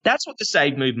 That's what the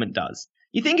Save movement does.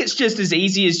 You think it's just as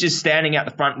easy as just standing out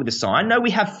the front with a sign? No,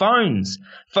 we have phones.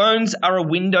 Phones are a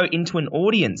window into an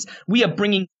audience. We are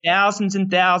bringing thousands and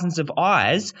thousands of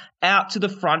eyes out to the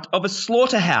front of a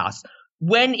slaughterhouse.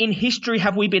 When in history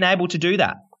have we been able to do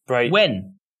that? Right.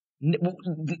 When?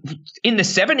 In the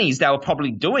 70s, they were probably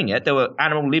doing it. There were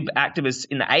animal lib activists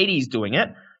in the 80s doing it.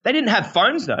 They didn't have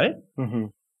phones, though. Mm-hmm.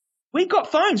 We've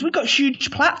got phones. We've got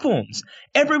huge platforms.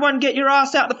 Everyone get your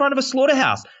ass out the front of a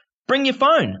slaughterhouse. Bring your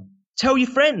phone. Tell your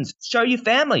friends. Show your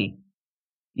family.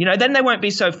 Then they won't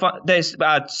be so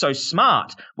so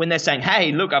smart when they're saying,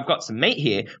 hey, look, I've got some meat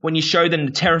here, when you show them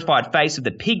the terrified face of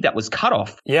the pig that was cut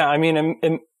off. Yeah, I mean,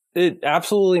 it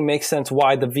absolutely makes sense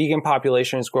why the vegan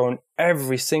population has grown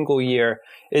every single year.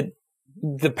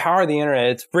 The power of the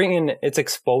internet, it's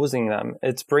exposing them.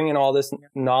 It's bringing all this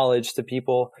knowledge to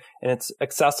people, and it's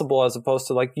accessible, as opposed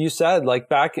to, like you said, like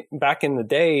back in the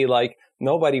day, like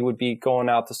nobody would be going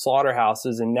out to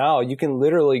slaughterhouses, and now you can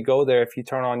literally go there if you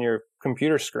turn on your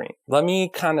computer screen. Let me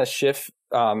kind of shift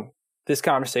this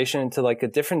conversation into like a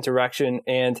different direction,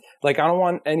 and like I don't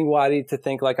want anybody to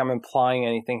think like I'm implying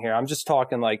anything here. I'm just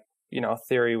talking like,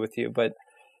 theory with you. But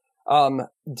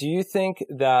do you think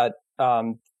that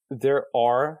there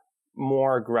are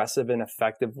more aggressive and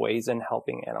effective ways in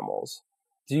helping animals?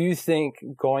 Do you think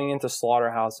going into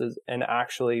slaughterhouses and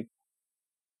actually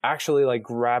like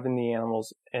grabbing the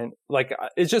animals, and like,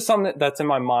 it's just something that's in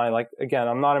my mind. Like, again,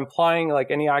 I'm not implying like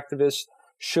any activist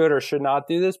should or should not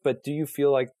do this, but do you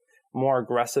feel like more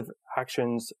aggressive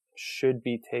actions should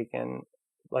be taken,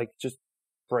 like just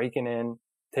breaking in,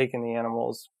 taking the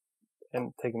animals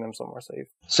and taking them somewhere safe?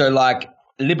 So like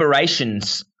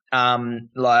liberations,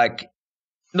 look,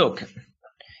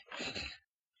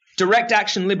 direct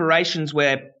action liberations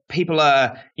where people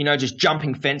are, just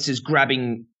jumping fences,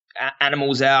 grabbing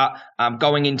animals out,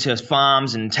 going into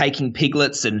farms and taking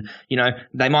piglets, and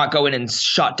they might go in and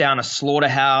shut down a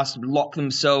slaughterhouse, lock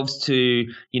themselves to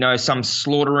some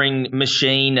slaughtering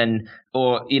machine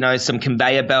or some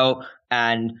conveyor belt,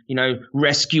 and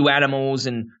rescue animals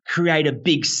and create a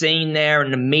big scene there,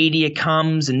 and the media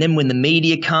comes, and then when the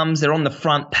media comes, they're on the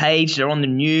front page, they're on the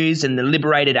news, and the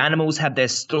liberated animals have their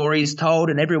stories told,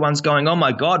 and everyone's going, oh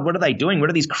my God, what are they doing? What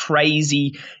are these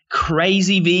crazy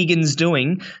vegans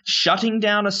doing, shutting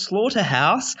down a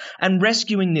slaughterhouse and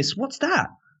rescuing this? What's that?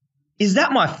 Is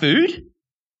that my food?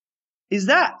 Is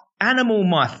that animal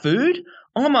my food?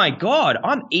 Oh my God,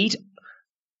 I'm eating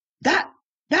that.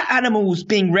 That animal's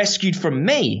being rescued from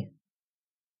me.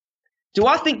 Do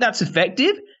I think that's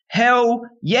effective? Hell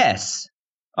yes,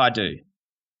 I do.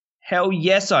 Hell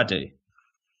yes, I do.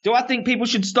 Do I think people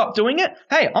should stop doing it?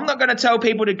 Hey, I'm not going to tell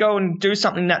people to go and do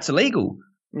something that's illegal.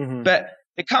 Mm-hmm. But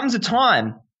there comes a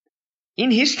time in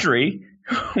history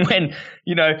when,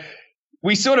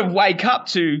 we sort of wake up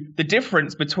to the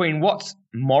difference between what's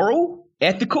moral,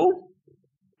 ethical,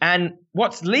 and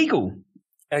what's legal.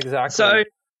 Exactly. So,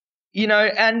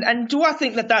 and do I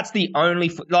think that that's the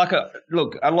only look,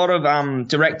 a lot of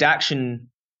direct action,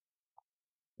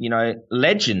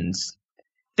 legends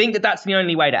think that that's the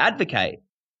only way to advocate,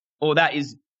 or that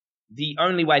is the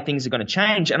only way things are going to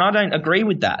change. And I don't agree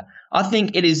with that. I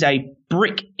think it is a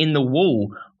brick in the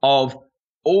wall of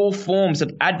all forms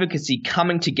of advocacy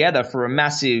coming together for a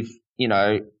massive,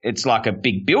 it's like a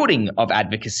big building of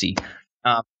advocacy.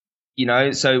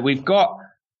 So we've got,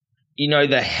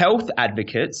 the health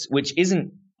advocates, which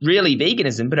isn't really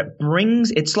veganism, but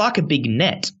it's like a big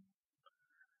net.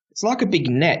 It's like a big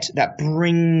net that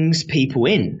brings people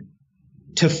in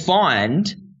to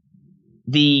find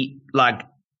the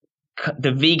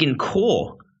vegan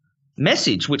core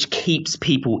message, which keeps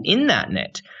people in that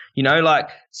net, and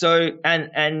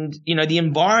the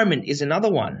environment is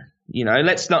another one.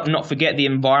 Let's not forget the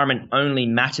environment only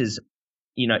matters,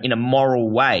 in a moral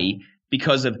way,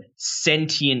 because of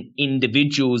sentient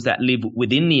individuals that live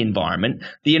within the environment.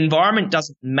 The environment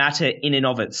doesn't matter in and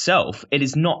of itself. It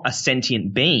is not a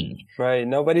sentient being. Right.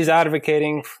 Nobody's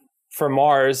advocating for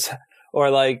Mars or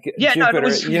Jupiter. No,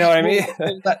 you know what I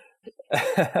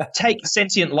mean? Take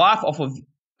sentient life off of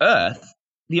Earth.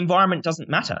 The environment doesn't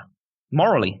matter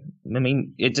morally. I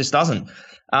mean, it just doesn't.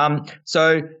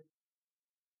 So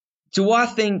do I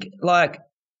think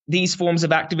these forms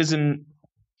of activism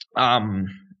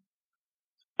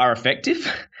are effective?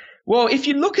 Well, if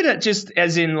you look at it just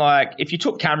as in if you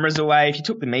took cameras away, if you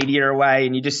took the media away,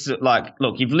 and you just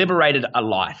look, you've liberated a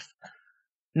life.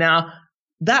 Now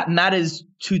that matters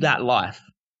to that life.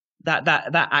 That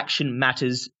action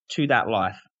matters to that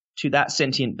life, to that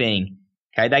sentient being.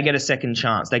 Okay, they get a second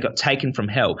chance. They got taken from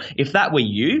hell. If that were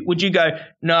you, would you go,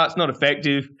 no, it's not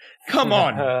effective? Come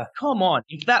on, come on.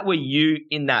 If that were you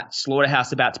in that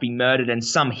slaughterhouse about to be murdered, and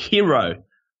some hero,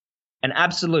 an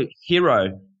absolute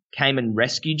hero, came and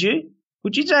rescued you,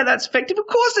 would you say that's effective? Of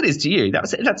course it is to you.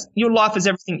 That's your life is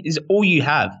everything, is all you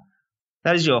have.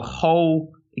 That is your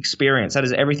whole experience. That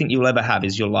is everything you'll ever have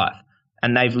is your life.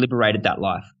 And they've liberated that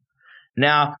life.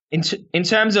 Now, in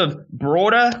terms of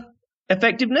broader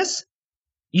effectiveness,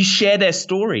 you share their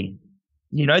story.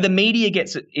 The media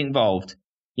gets involved.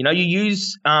 You know, you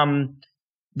use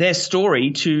their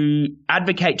story to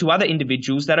advocate to other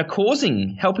individuals that are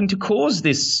helping to cause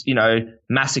this, you know,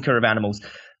 massacre of animals.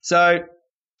 So,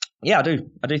 yeah,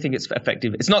 I do think it's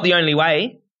effective. It's not the only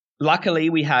way. Luckily,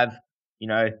 we have, you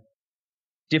know,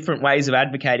 different ways of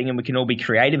advocating, and we can all be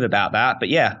creative about that. But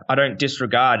yeah, I don't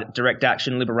disregard direct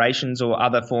action liberations or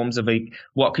other forms of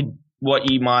what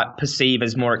you might perceive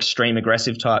as more extreme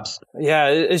aggressive types. Yeah,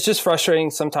 it's just frustrating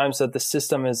sometimes that the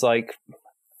system is like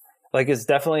it's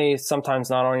definitely sometimes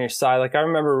not on your side. Like I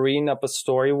remember reading up a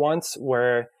story once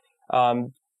where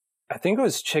I think it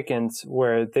was chickens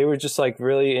where they were just like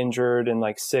really injured and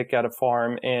like sick at a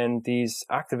farm, and these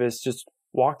activists just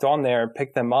walked on there,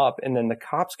 picked them up, and then the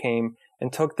cops came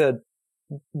and took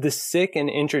the sick and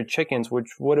injured chickens, which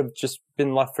would have just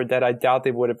been left for dead. I doubt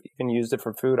they would have even used it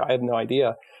for food. I have no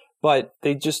idea. But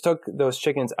they just took those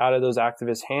chickens out of those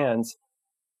activists' hands,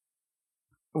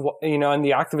 you know, and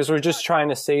the activists were just trying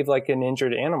to save like an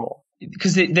injured animal.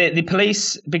 Because the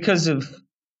police, because of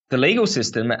the legal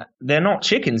system, they're not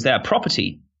chickens, they are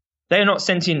property. They are not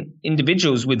sentient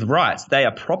individuals with rights. They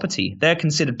are property. They're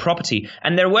considered property,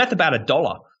 and they're worth about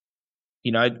 $1.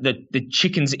 You know, the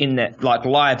chickens in that, like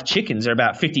live chickens, are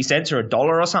about 50 cents or $1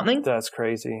 or something. That's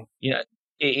crazy. You know,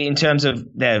 in terms of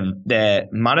their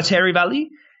monetary value,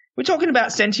 we're talking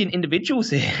about sentient individuals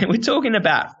here. We're talking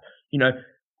about, you know,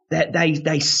 that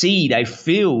they see, they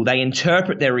feel, they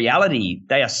interpret their reality.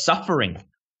 They are suffering.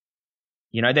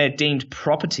 You know, they're deemed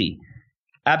property.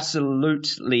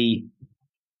 Absolutely,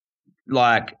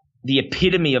 like the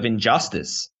epitome of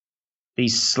injustice.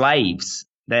 These slaves,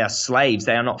 they are slaves.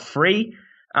 They are not free.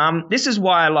 This is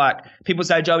why, like, people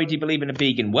say, Joey, do you believe in a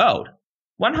vegan world?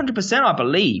 100% I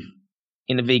believe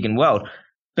in a vegan world.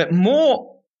 But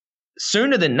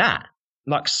sooner than that,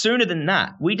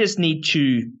 we just need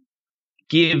to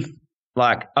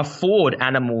afford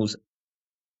animals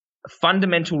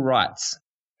fundamental rights.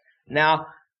 Now,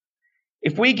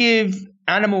 if we give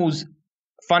animals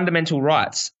fundamental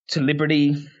rights to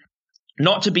liberty,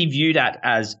 not to be viewed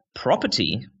as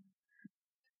property,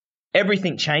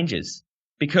 everything changes,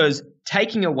 because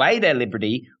taking away their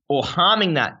liberty or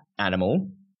harming that animal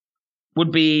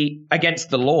would be against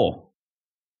the law.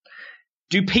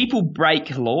 Do people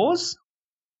break laws?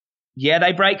 Yeah,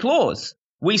 they break laws.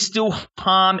 We still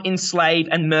harm, enslave,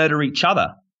 and murder each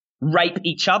other, rape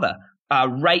each other,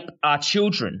 rape our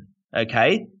children,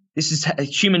 okay? This is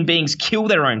human beings kill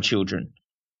their own children.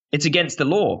 It's against the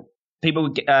law. People,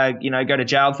 go to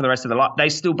jail for the rest of their life. They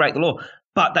still break the law,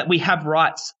 but that we have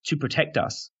rights to protect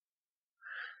us.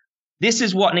 This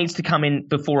is what needs to come in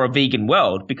before a vegan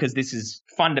world, because this is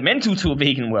fundamental to a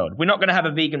vegan world. We're not going to have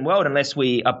a vegan world unless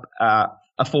we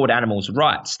afford animals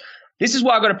rights. This is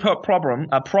why I've got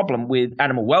a problem with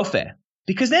animal welfare,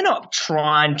 because they're not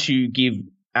trying to give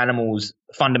animals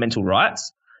fundamental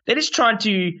rights. They're just trying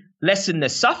to lessen the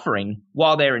suffering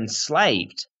while they're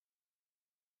enslaved.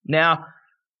 Now,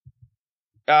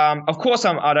 of course,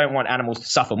 I don't want animals to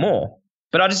suffer more,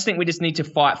 but I just think we just need to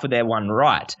fight for their one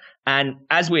right. And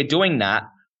as we're doing that,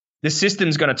 the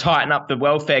system's going to tighten up the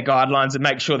welfare guidelines and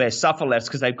make sure they suffer less,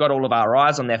 because they've got all of our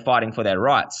eyes on their fighting for their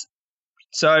rights.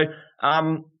 So,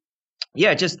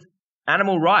 just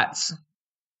animal rights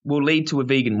will lead to a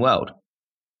vegan world.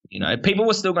 You know, people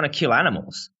are still going to kill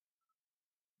animals.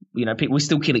 You know, we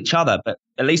still kill each other, but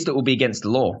at least it will be against the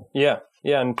law. Yeah,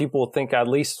 and people will think at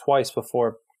least twice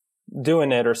before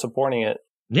doing it or supporting it.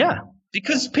 Yeah,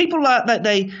 because people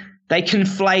they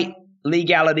conflate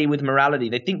legality with morality.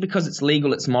 They think because it's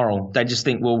legal, it's moral. They just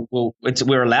think,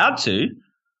 we're allowed to.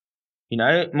 You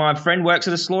know, my friend works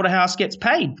at a slaughterhouse, gets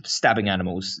paid stabbing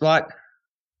animals. Like,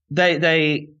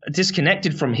 they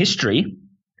disconnected from history.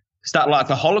 Like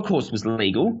the Holocaust was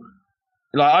legal.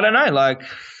 Like, I don't know, like,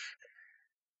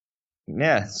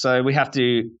 yeah. So we have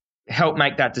to help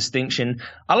make that distinction.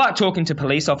 I like talking to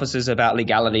police officers about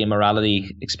legality and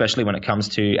morality, especially when it comes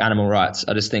to animal rights.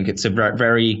 I just think it's a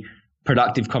very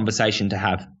productive conversation to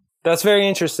have. That's very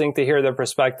interesting to hear their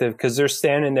perspective, because they're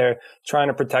standing there trying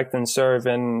to protect and serve.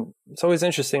 And it's always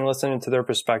interesting listening to their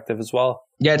perspective as well.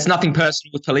 Yeah, it's nothing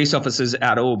personal with police officers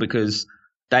at all, because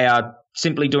they are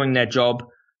simply doing their job.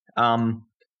 And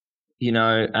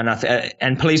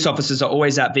police officers are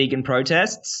always at vegan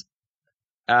protests,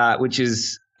 which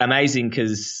is amazing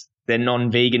because they're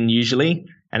non-vegan usually.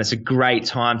 And it's a great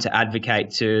time to advocate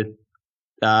to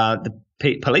the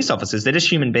police officers. They're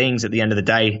just human beings at the end of the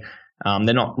day.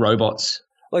 They're not robots.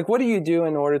 Like, what do you do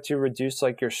in order to reduce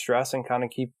like your stress and kind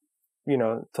of keep,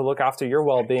 to look after your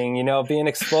well-being, being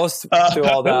exposed to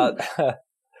all that?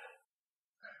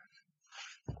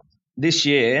 This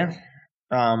year,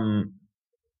 I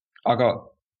got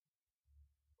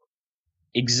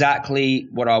exactly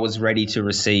what I was ready to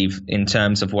receive in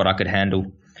terms of what I could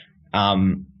handle. I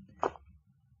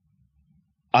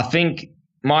think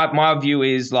my view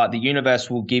is like the universe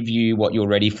will give you what you're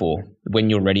ready for when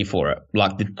you're ready for it.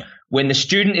 Like when the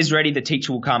student is ready, the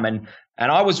teacher will come. And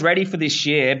I was ready for this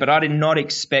year, but I did not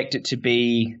expect it to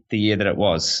be the year that it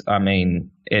was. I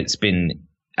mean, it's been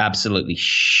absolutely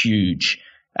huge.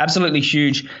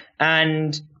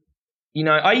 And, you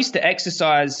know, I used to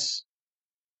exercise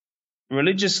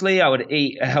religiously. I would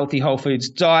eat a healthy whole foods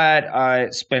diet. I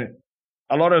spent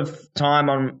a lot of time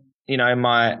on, you know,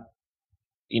 my,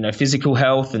 you know, physical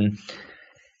health. And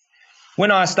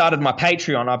when I started my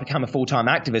Patreon, I became a full-time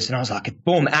activist, and I was like,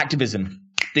 boom, activism.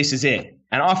 This is it.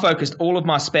 And I focused all of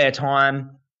my spare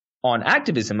time on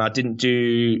activism. I didn't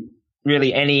do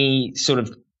really any sort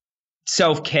of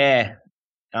self-care.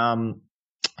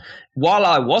 While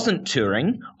I wasn't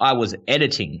touring, I was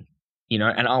editing, you know,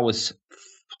 and I was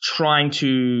trying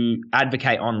to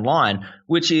advocate online,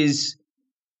 which is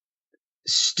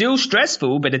still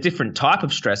stressful, but a different type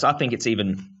of stress. I think it's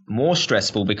even more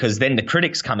stressful because then the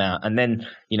critics come out, and then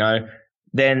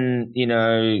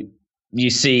you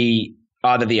see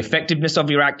either the effectiveness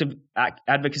of your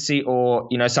advocacy, or,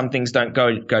 you know, some things don't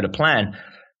go to plan.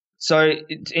 So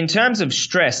in terms of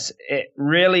stress, it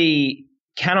really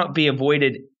cannot be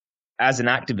avoided as an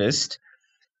activist.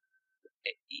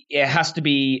 It has to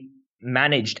be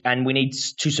managed, and we need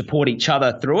to support each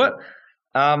other through it.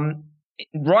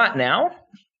 Right now,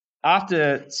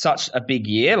 after such a big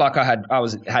year, like I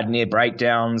had near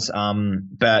breakdowns,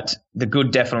 but the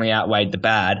good definitely outweighed the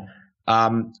bad.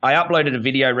 I uploaded a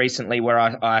video recently where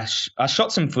I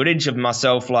shot some footage of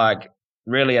myself, like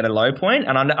really at a low point,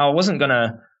 and I wasn't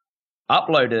gonna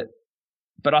upload it,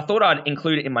 but I thought I'd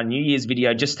include it in my New Year's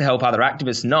video just to help other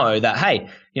activists know that, hey,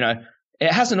 you know,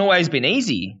 it hasn't always been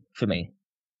easy for me.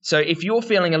 So if you're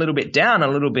feeling a little bit down, a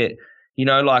little bit, you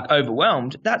know, like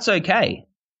overwhelmed, that's okay.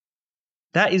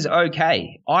 That is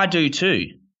okay. I do too,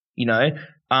 you know.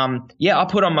 I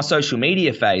put on my social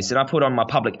media face and I put on my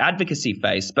public advocacy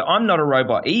face, but I'm not a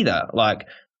robot either. Like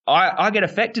I get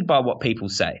affected by what people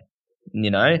say,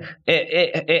 you know.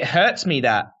 It hurts me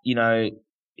that, you know,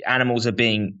 animals are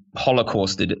being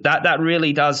holocausted. That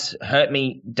really does hurt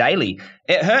me daily.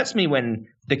 It hurts me when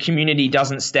the community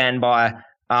doesn't stand by,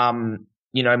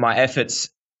 you know, my efforts.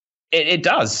 It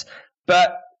does.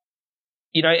 But,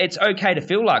 you know, it's okay to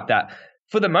feel like that.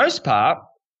 For the most part,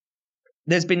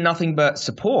 there's been nothing but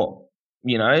support,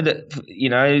 you know,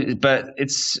 but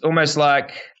it's almost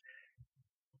like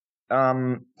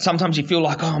sometimes you feel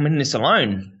like, oh, I'm in this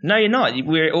alone. No, you're not.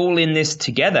 We're all in this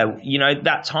together. You know,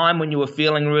 that time when you were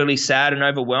feeling really sad and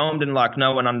overwhelmed and like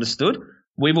no one understood,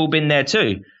 we've all been there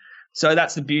too. So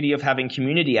that's the beauty of having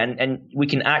community, and we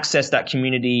can access that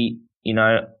community, you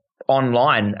know,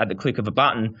 online at the click of a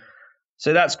button.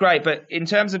 So that's great. But in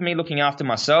terms of me looking after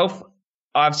myself,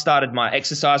 I've started my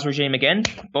exercise regime again.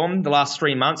 Boom. The last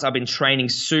 3 months, I've been training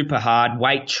super hard,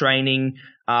 weight training,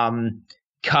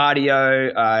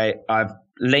 cardio. I've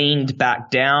leaned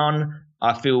back down.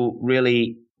 I feel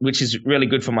really, which is really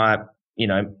good for my, you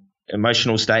know,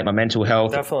 emotional state, my mental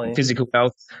health, definitely, physical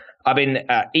health. I've been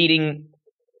eating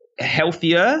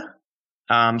healthier,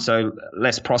 so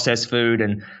less processed food,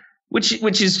 and which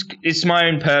is it's my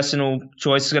own personal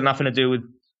choice. It's got nothing to do with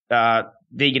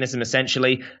veganism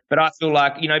essentially, but I feel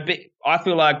like, you know,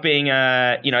 being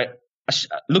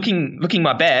looking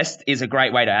my best is a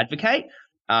great way to advocate,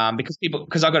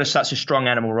 because I've got such a strong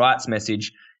animal rights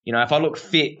message. You know, if I look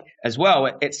fit as well,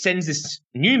 it sends this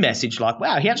new message like,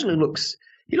 wow, he looks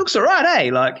all right,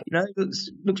 eh? Like, you know,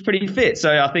 looks pretty fit.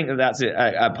 So I think that's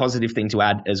a positive thing to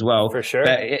add as well. For sure.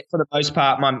 But for the most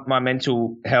part, my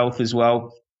mental health as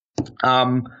well.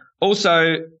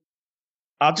 Also,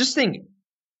 I just think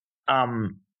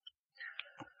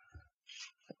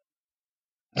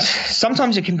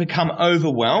sometimes it can become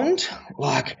overwhelmed.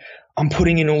 Like, I'm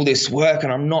putting in all this work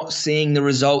and I'm not seeing the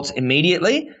results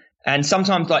immediately. And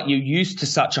sometimes, like, you're used to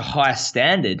such a high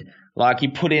standard. Like,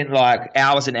 you put in like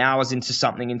hours and hours into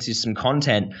some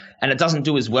content, and it doesn't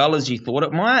do as well as you thought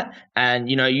it might. And,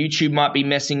 you know, YouTube might be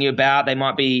messing you about. They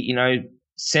might be, you know,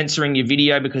 censoring your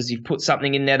video because you've put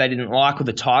something in there they didn't like, or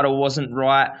the title wasn't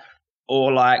right,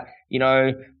 or like, you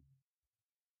know,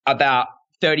 about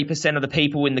 30% of the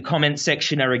people in the comment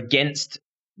section are against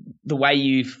the way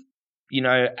you've, you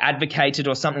know, advocated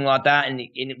or something like that. And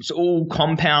it's all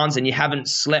compounds, and you haven't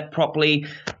slept properly.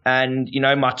 And, you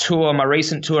know, my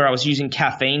recent tour, I was using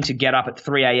caffeine to get up at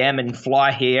 3 a.m. and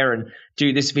fly here and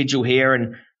do this vigil here.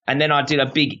 And then I did a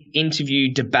big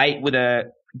interview debate with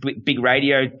a big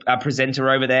radio presenter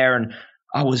over there. And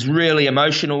I was really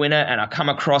emotional in it, and I come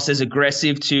across as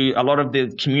aggressive to a lot of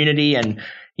the community, and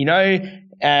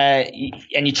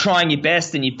and you're trying your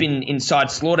best, and you've been inside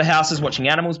slaughterhouses watching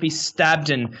animals be stabbed,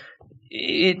 and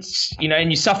it's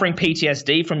and you're suffering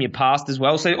PTSD from your past as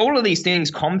well. So all of these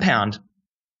things compound.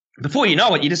 Before you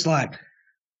know it, you're just like,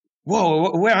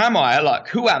 whoa, where am I? Like,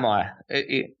 who am I?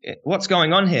 What's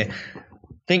going on here? I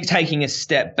think taking a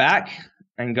step back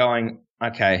and going,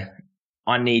 okay,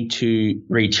 I need to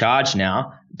recharge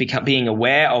now, being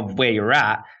aware of where you're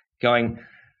at, going,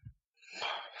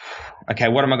 okay,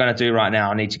 what am I going to do right now?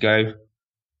 I need to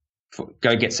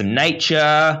go get some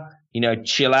nature,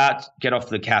 chill out, get off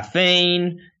the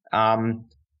caffeine,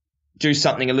 do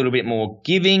something a little bit more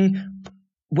giving.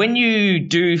 When you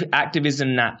do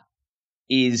activism that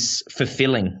is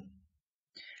fulfilling,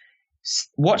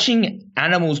 watching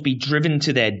animals be driven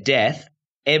to their death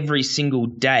every single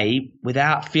day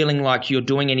without feeling like you're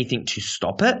doing anything to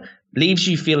stop it leaves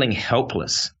you feeling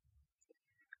helpless.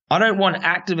 I don't want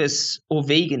activists or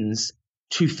vegans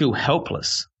to feel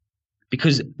helpless,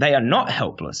 because they are not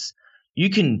helpless. You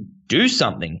can do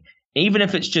something, even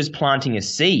if it's just planting a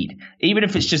seed, even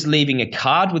if it's just leaving a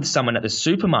card with someone at the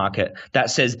supermarket that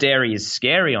says dairy is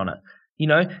scary on it.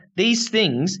 These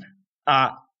things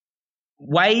are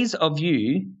ways of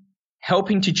you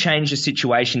helping to change the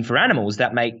situation for animals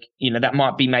that that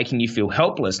might be making you feel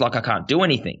helpless, like I can't do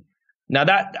anything. Now,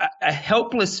 that a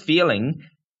helpless feeling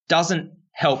doesn't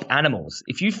help animals.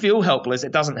 If you feel helpless,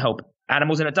 it doesn't help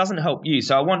animals, and it doesn't help you.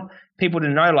 So I want people to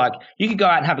know, like, you could go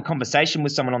out and have a conversation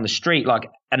with someone on the street. Like,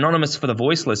 Anonymous for the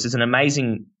Voiceless is an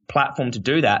amazing platform to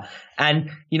do that. And,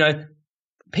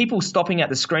 people stopping at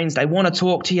the screens, they want to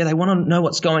talk to you. They want to know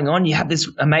what's going on. You have this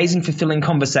amazing, fulfilling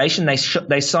conversation. They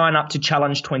sign up to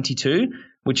Challenge 22,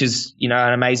 which is, an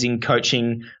amazing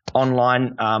coaching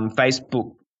online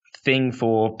Facebook thing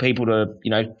for people to,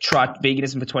 try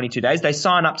veganism for 22 days. They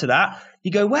sign up to that.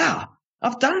 You go, wow,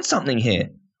 I've done something here.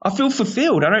 I feel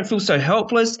fulfilled. I don't feel so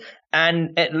helpless,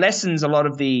 and it lessens a lot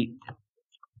of the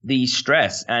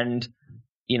stress. And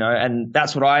and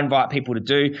that's what I invite people to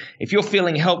do. If you're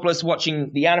feeling helpless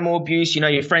watching the animal abuse,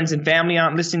 your friends and family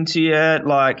aren't listening to you,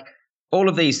 like all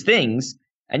of these things,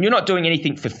 and you're not doing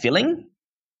anything fulfilling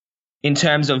in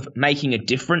terms of making a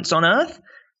difference on Earth,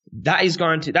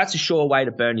 that's a sure way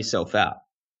to burn yourself out,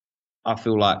 I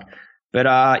feel like.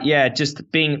 But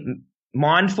just being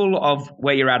mindful of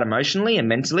where you're at emotionally and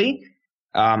mentally,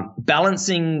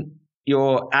 balancing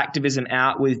your activism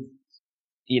out with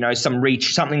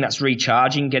something that's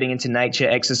recharging, getting into nature,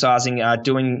 exercising,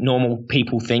 doing normal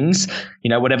people things,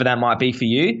 whatever that might be for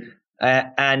you,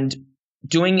 and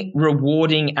doing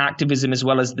rewarding activism as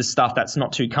well as the stuff that's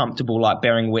not too comfortable, like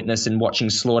bearing witness and watching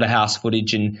slaughterhouse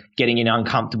footage and getting in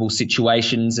uncomfortable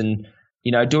situations, and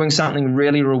doing something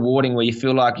really rewarding where you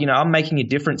feel like, I'm making a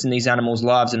difference in these animals'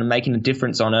 lives, and I'm making a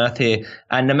difference on Earth here.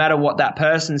 And no matter what that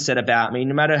person said about me,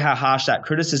 no matter how harsh that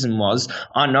criticism was,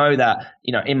 I know that,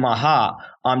 in my heart,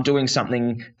 I'm doing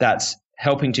something that's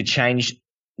helping to change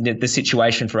the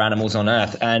situation for animals on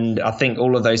Earth. And I think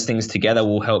all of those things together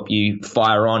will help you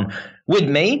fire on. With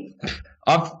me,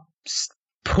 I've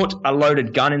put a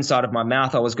loaded gun inside of my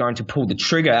mouth. I was going to pull the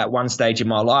trigger at one stage in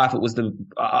my life.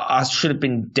 I should have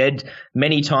been dead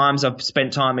many times. I've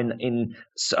spent time in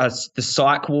the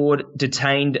psych ward,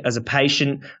 detained as a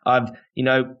patient. I've,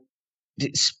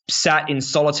 sat in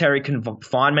solitary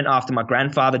confinement after my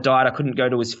grandfather died. I couldn't go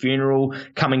to his funeral,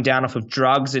 coming down off of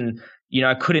drugs, and,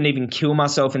 I couldn't even kill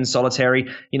myself in solitary.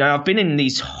 I've been in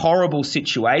these horrible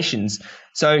situations.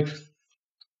 So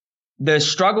the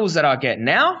struggles that I get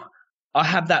now, I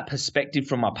have that perspective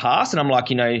from my past, and I'm like,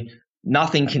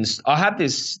 nothing can. I have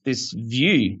this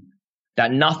view that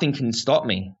nothing can stop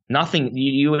me. Nothing.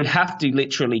 You would have to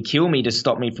literally kill me to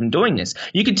stop me from doing this.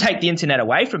 You could take the internet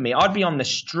away from me. I'd be on the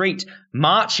street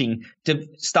marching,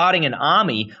 starting an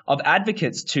army of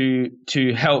advocates to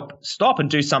help stop and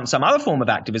do some other form of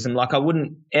activism. Like, I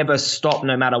wouldn't ever stop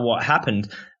no matter what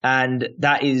happened, and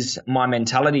that is my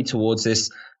mentality towards this.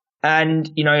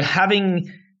 And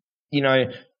having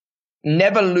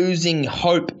never losing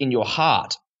hope in your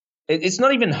heart. It's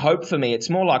not even hope for me. It's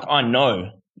more like, I know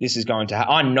this is going to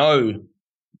happen. I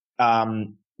know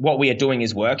what we are doing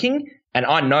is working, and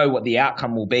I know what the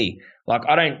outcome will be. Like,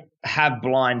 I don't have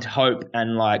blind hope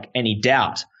and like any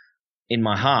doubt in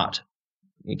my heart.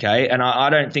 Okay. And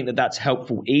I don't think that that's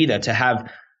helpful either, to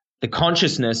have the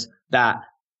consciousness that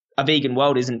a vegan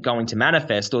world isn't going to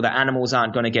manifest, or that animals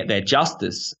aren't going to get their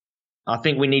justice. I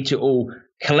think we need to all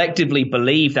collectively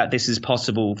believe that this is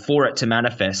possible for it to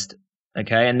manifest.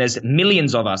 Okay. And there's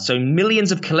millions of us. So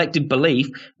millions of collective belief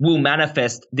will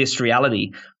manifest this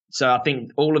reality. So I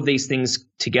think all of these things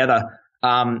together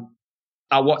are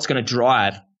what's going to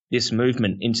drive this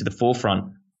movement into the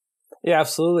forefront. Yeah,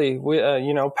 absolutely. We,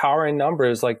 power in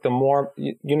numbers. Like the more,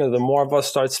 the more of us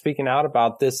start speaking out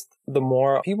about this, the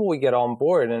more people we get on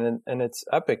board, and it's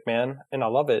epic, man. And I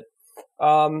love it.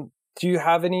 Do you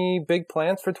have any big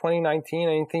plans for 2019?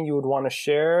 Anything you would want to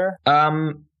share?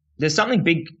 There's something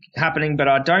big happening, but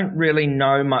I don't really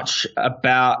know much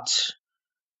about.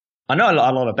 I know a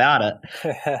lot about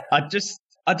it.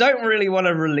 I don't really want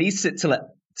to release it till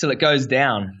it goes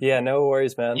down. Yeah, no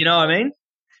worries, man. You know what I mean?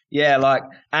 Yeah,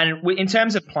 in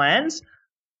terms of plans,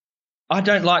 I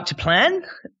don't like to plan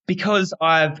because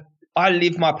I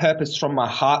live my purpose from my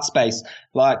heart space.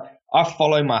 Like, I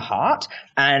follow my heart,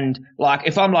 and like,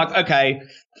 if I'm like, okay,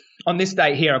 on this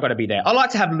date here, I've got to be there. I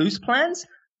like to have loose plans,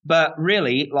 but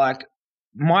really, like,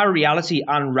 my reality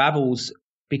unravels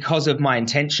because of my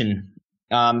intention.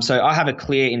 So I have a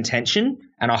clear intention,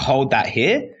 and I hold that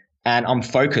here, and I'm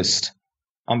focused.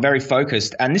 I'm very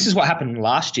focused, and this is what happened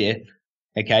last year.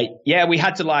 Okay. Yeah, we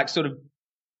had to like sort of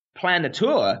plan the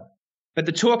tour, but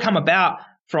the tour come about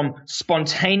from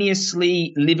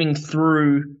spontaneously living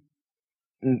through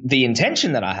the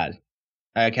intention that I had.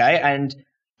 Okay. And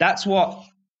that's what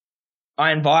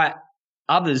I invite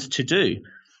others to do,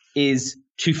 is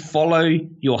to follow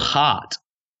your heart.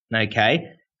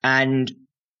 Okay. And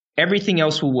everything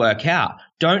else will work out.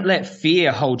 Don't let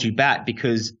fear hold you back,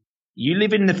 because you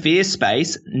live in the fear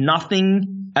space.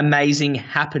 Nothing amazing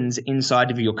happens inside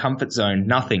of your comfort zone.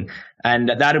 Nothing. And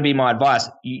that'll be my advice.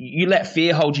 You let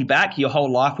fear hold you back, your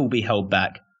whole life will be held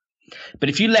back. But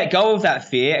if you let go of that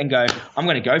fear and go, I'm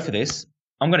going to go for this.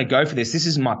 I'm going to go for this. This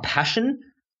is my passion.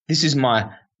 This is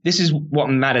what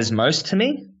matters most to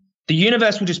me. The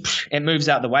universe will it moves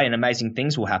out of the way and amazing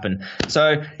things will happen.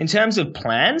 So in terms of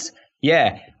plans,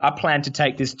 yeah, I plan to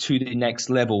take this to the next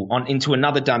level, into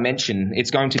another dimension.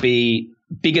 It's going to be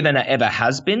bigger than it ever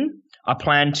has been.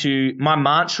 My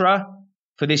mantra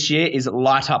for this year is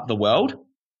light up the world.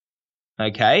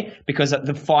 Okay. Because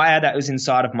the fire that was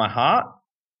inside of my heart,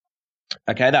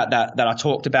 okay, that I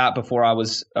talked about before I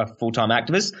was a full-time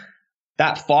activist,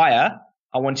 that fire,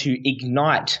 I want to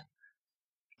ignite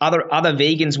other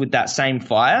vegans with that same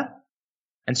fire.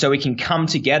 And so we can come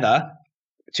together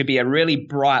to be a really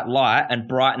bright light and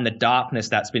brighten the darkness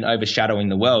that's been overshadowing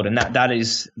the world. And that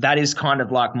is kind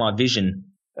of like my vision.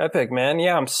 Epic, man.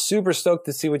 Yeah, I'm super stoked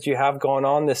to see what you have going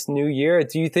on this new year.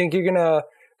 Do you think you're going to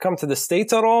come to the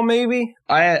States at all, maybe?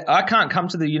 I can't come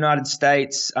to the United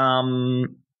States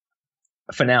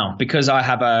for now, because I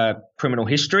have a criminal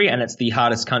history and it's the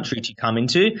hardest country to come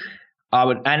into.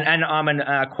 And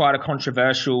I'm quite a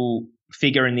controversial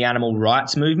figure in the animal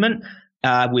rights movement,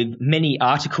 with many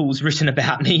articles written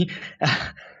about me,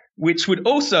 which would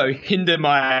also hinder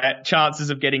my chances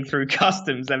of getting through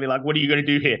customs. They'd be like, what are you going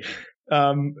to do here?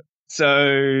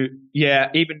 So yeah,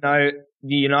 even though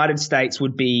the United States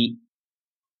would be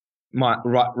my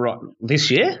right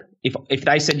this year, if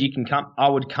they said you can come, I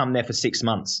would come there for 6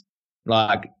 months.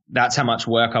 Like, that's how much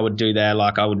work I would do there.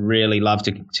 Like, I would really love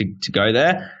to go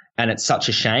there, and it's such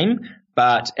a shame,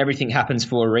 but everything happens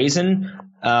for a reason.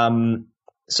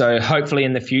 So hopefully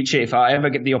in the future, if I ever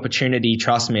get the opportunity,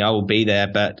 trust me, I will be there.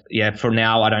 But yeah, for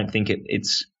now, I don't think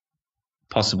it's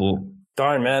possible.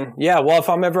 Darn, man. Yeah. Well, if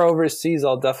I'm ever overseas,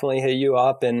 I'll definitely hit you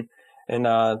up and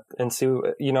see,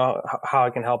 how I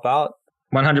can help out.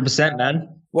 100%,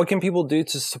 man. What can people do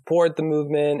to support the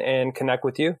movement and connect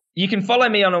with you? You can follow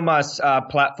me on all my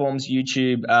platforms,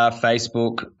 YouTube,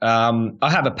 Facebook. I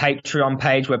have a Patreon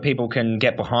page where people can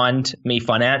get behind me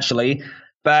financially.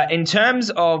 But in terms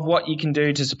of what you can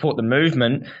do to support the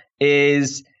movement,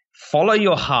 is follow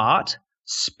your heart,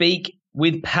 speak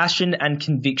with passion and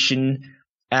conviction,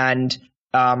 and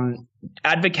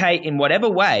advocate in whatever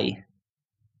way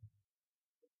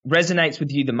resonates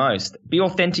with you the most. Be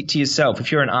authentic to yourself.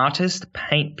 If you're an artist,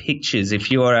 paint pictures. If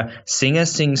you're a singer,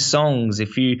 sing songs.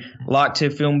 If you like to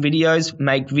film videos,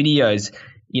 make videos.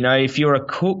 If you're a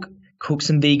cook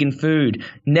some vegan food.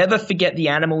 Never forget the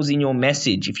animals in your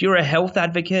message. If you're a health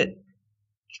advocate,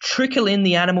 trickle in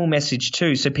the animal message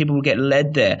too, so people will get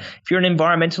led there. If you're an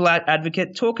environmental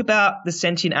advocate, talk about the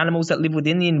sentient animals that live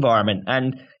within the environment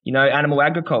and, animal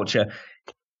agriculture.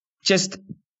 Just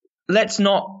let's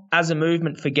not, as a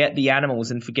movement, forget the animals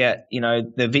and forget,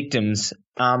 the victims.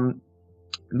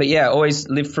 But yeah, always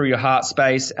live through your heart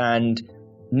space and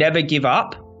never give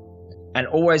up. And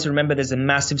always remember there's a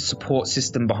massive support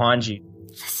system behind you.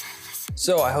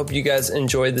 So I hope you guys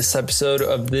enjoyed this episode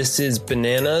of This is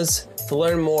Bananas. To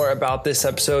learn more about this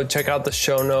episode, check out the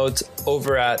show notes.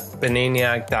 over at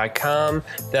bananiac.com.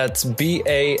 That's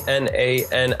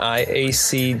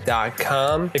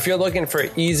BANANIAC.com. If you're looking for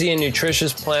easy and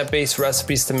nutritious plant-based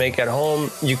recipes to make at home,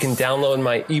 you can download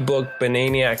my ebook,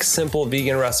 Bananiac Simple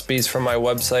Vegan Recipes, from my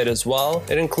website as well.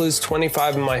 It includes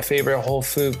 25 of my favorite whole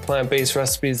food plant-based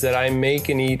recipes that I make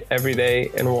and eat every day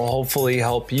and will hopefully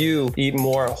help you eat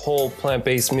more whole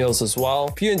plant-based meals as well.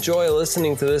 If you enjoy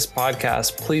listening to this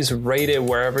podcast, please rate it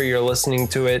wherever you're listening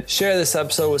to it. Share this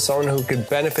episode with someone who could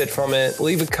benefit from it.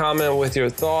 Leave a comment with your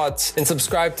thoughts and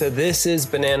subscribe to This Is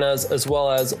Bananas as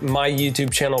well as my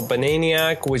YouTube channel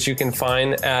Bananiac, which you can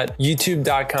find at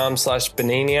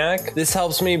youtube.com/Bananiac. This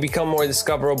helps me become more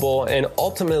discoverable and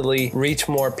ultimately reach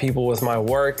more people with my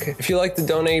work. If you'd like to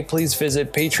donate, please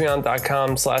visit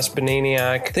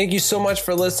patreon.com/Bananiac. Thank you so much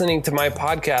for listening to my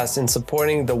podcast and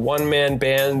supporting the one-man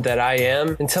band that I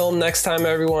am. Until next time,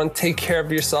 everyone, take care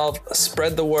of yourself,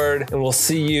 spread the word, and we'll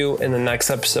see you in the next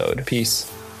episode.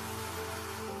 Peace.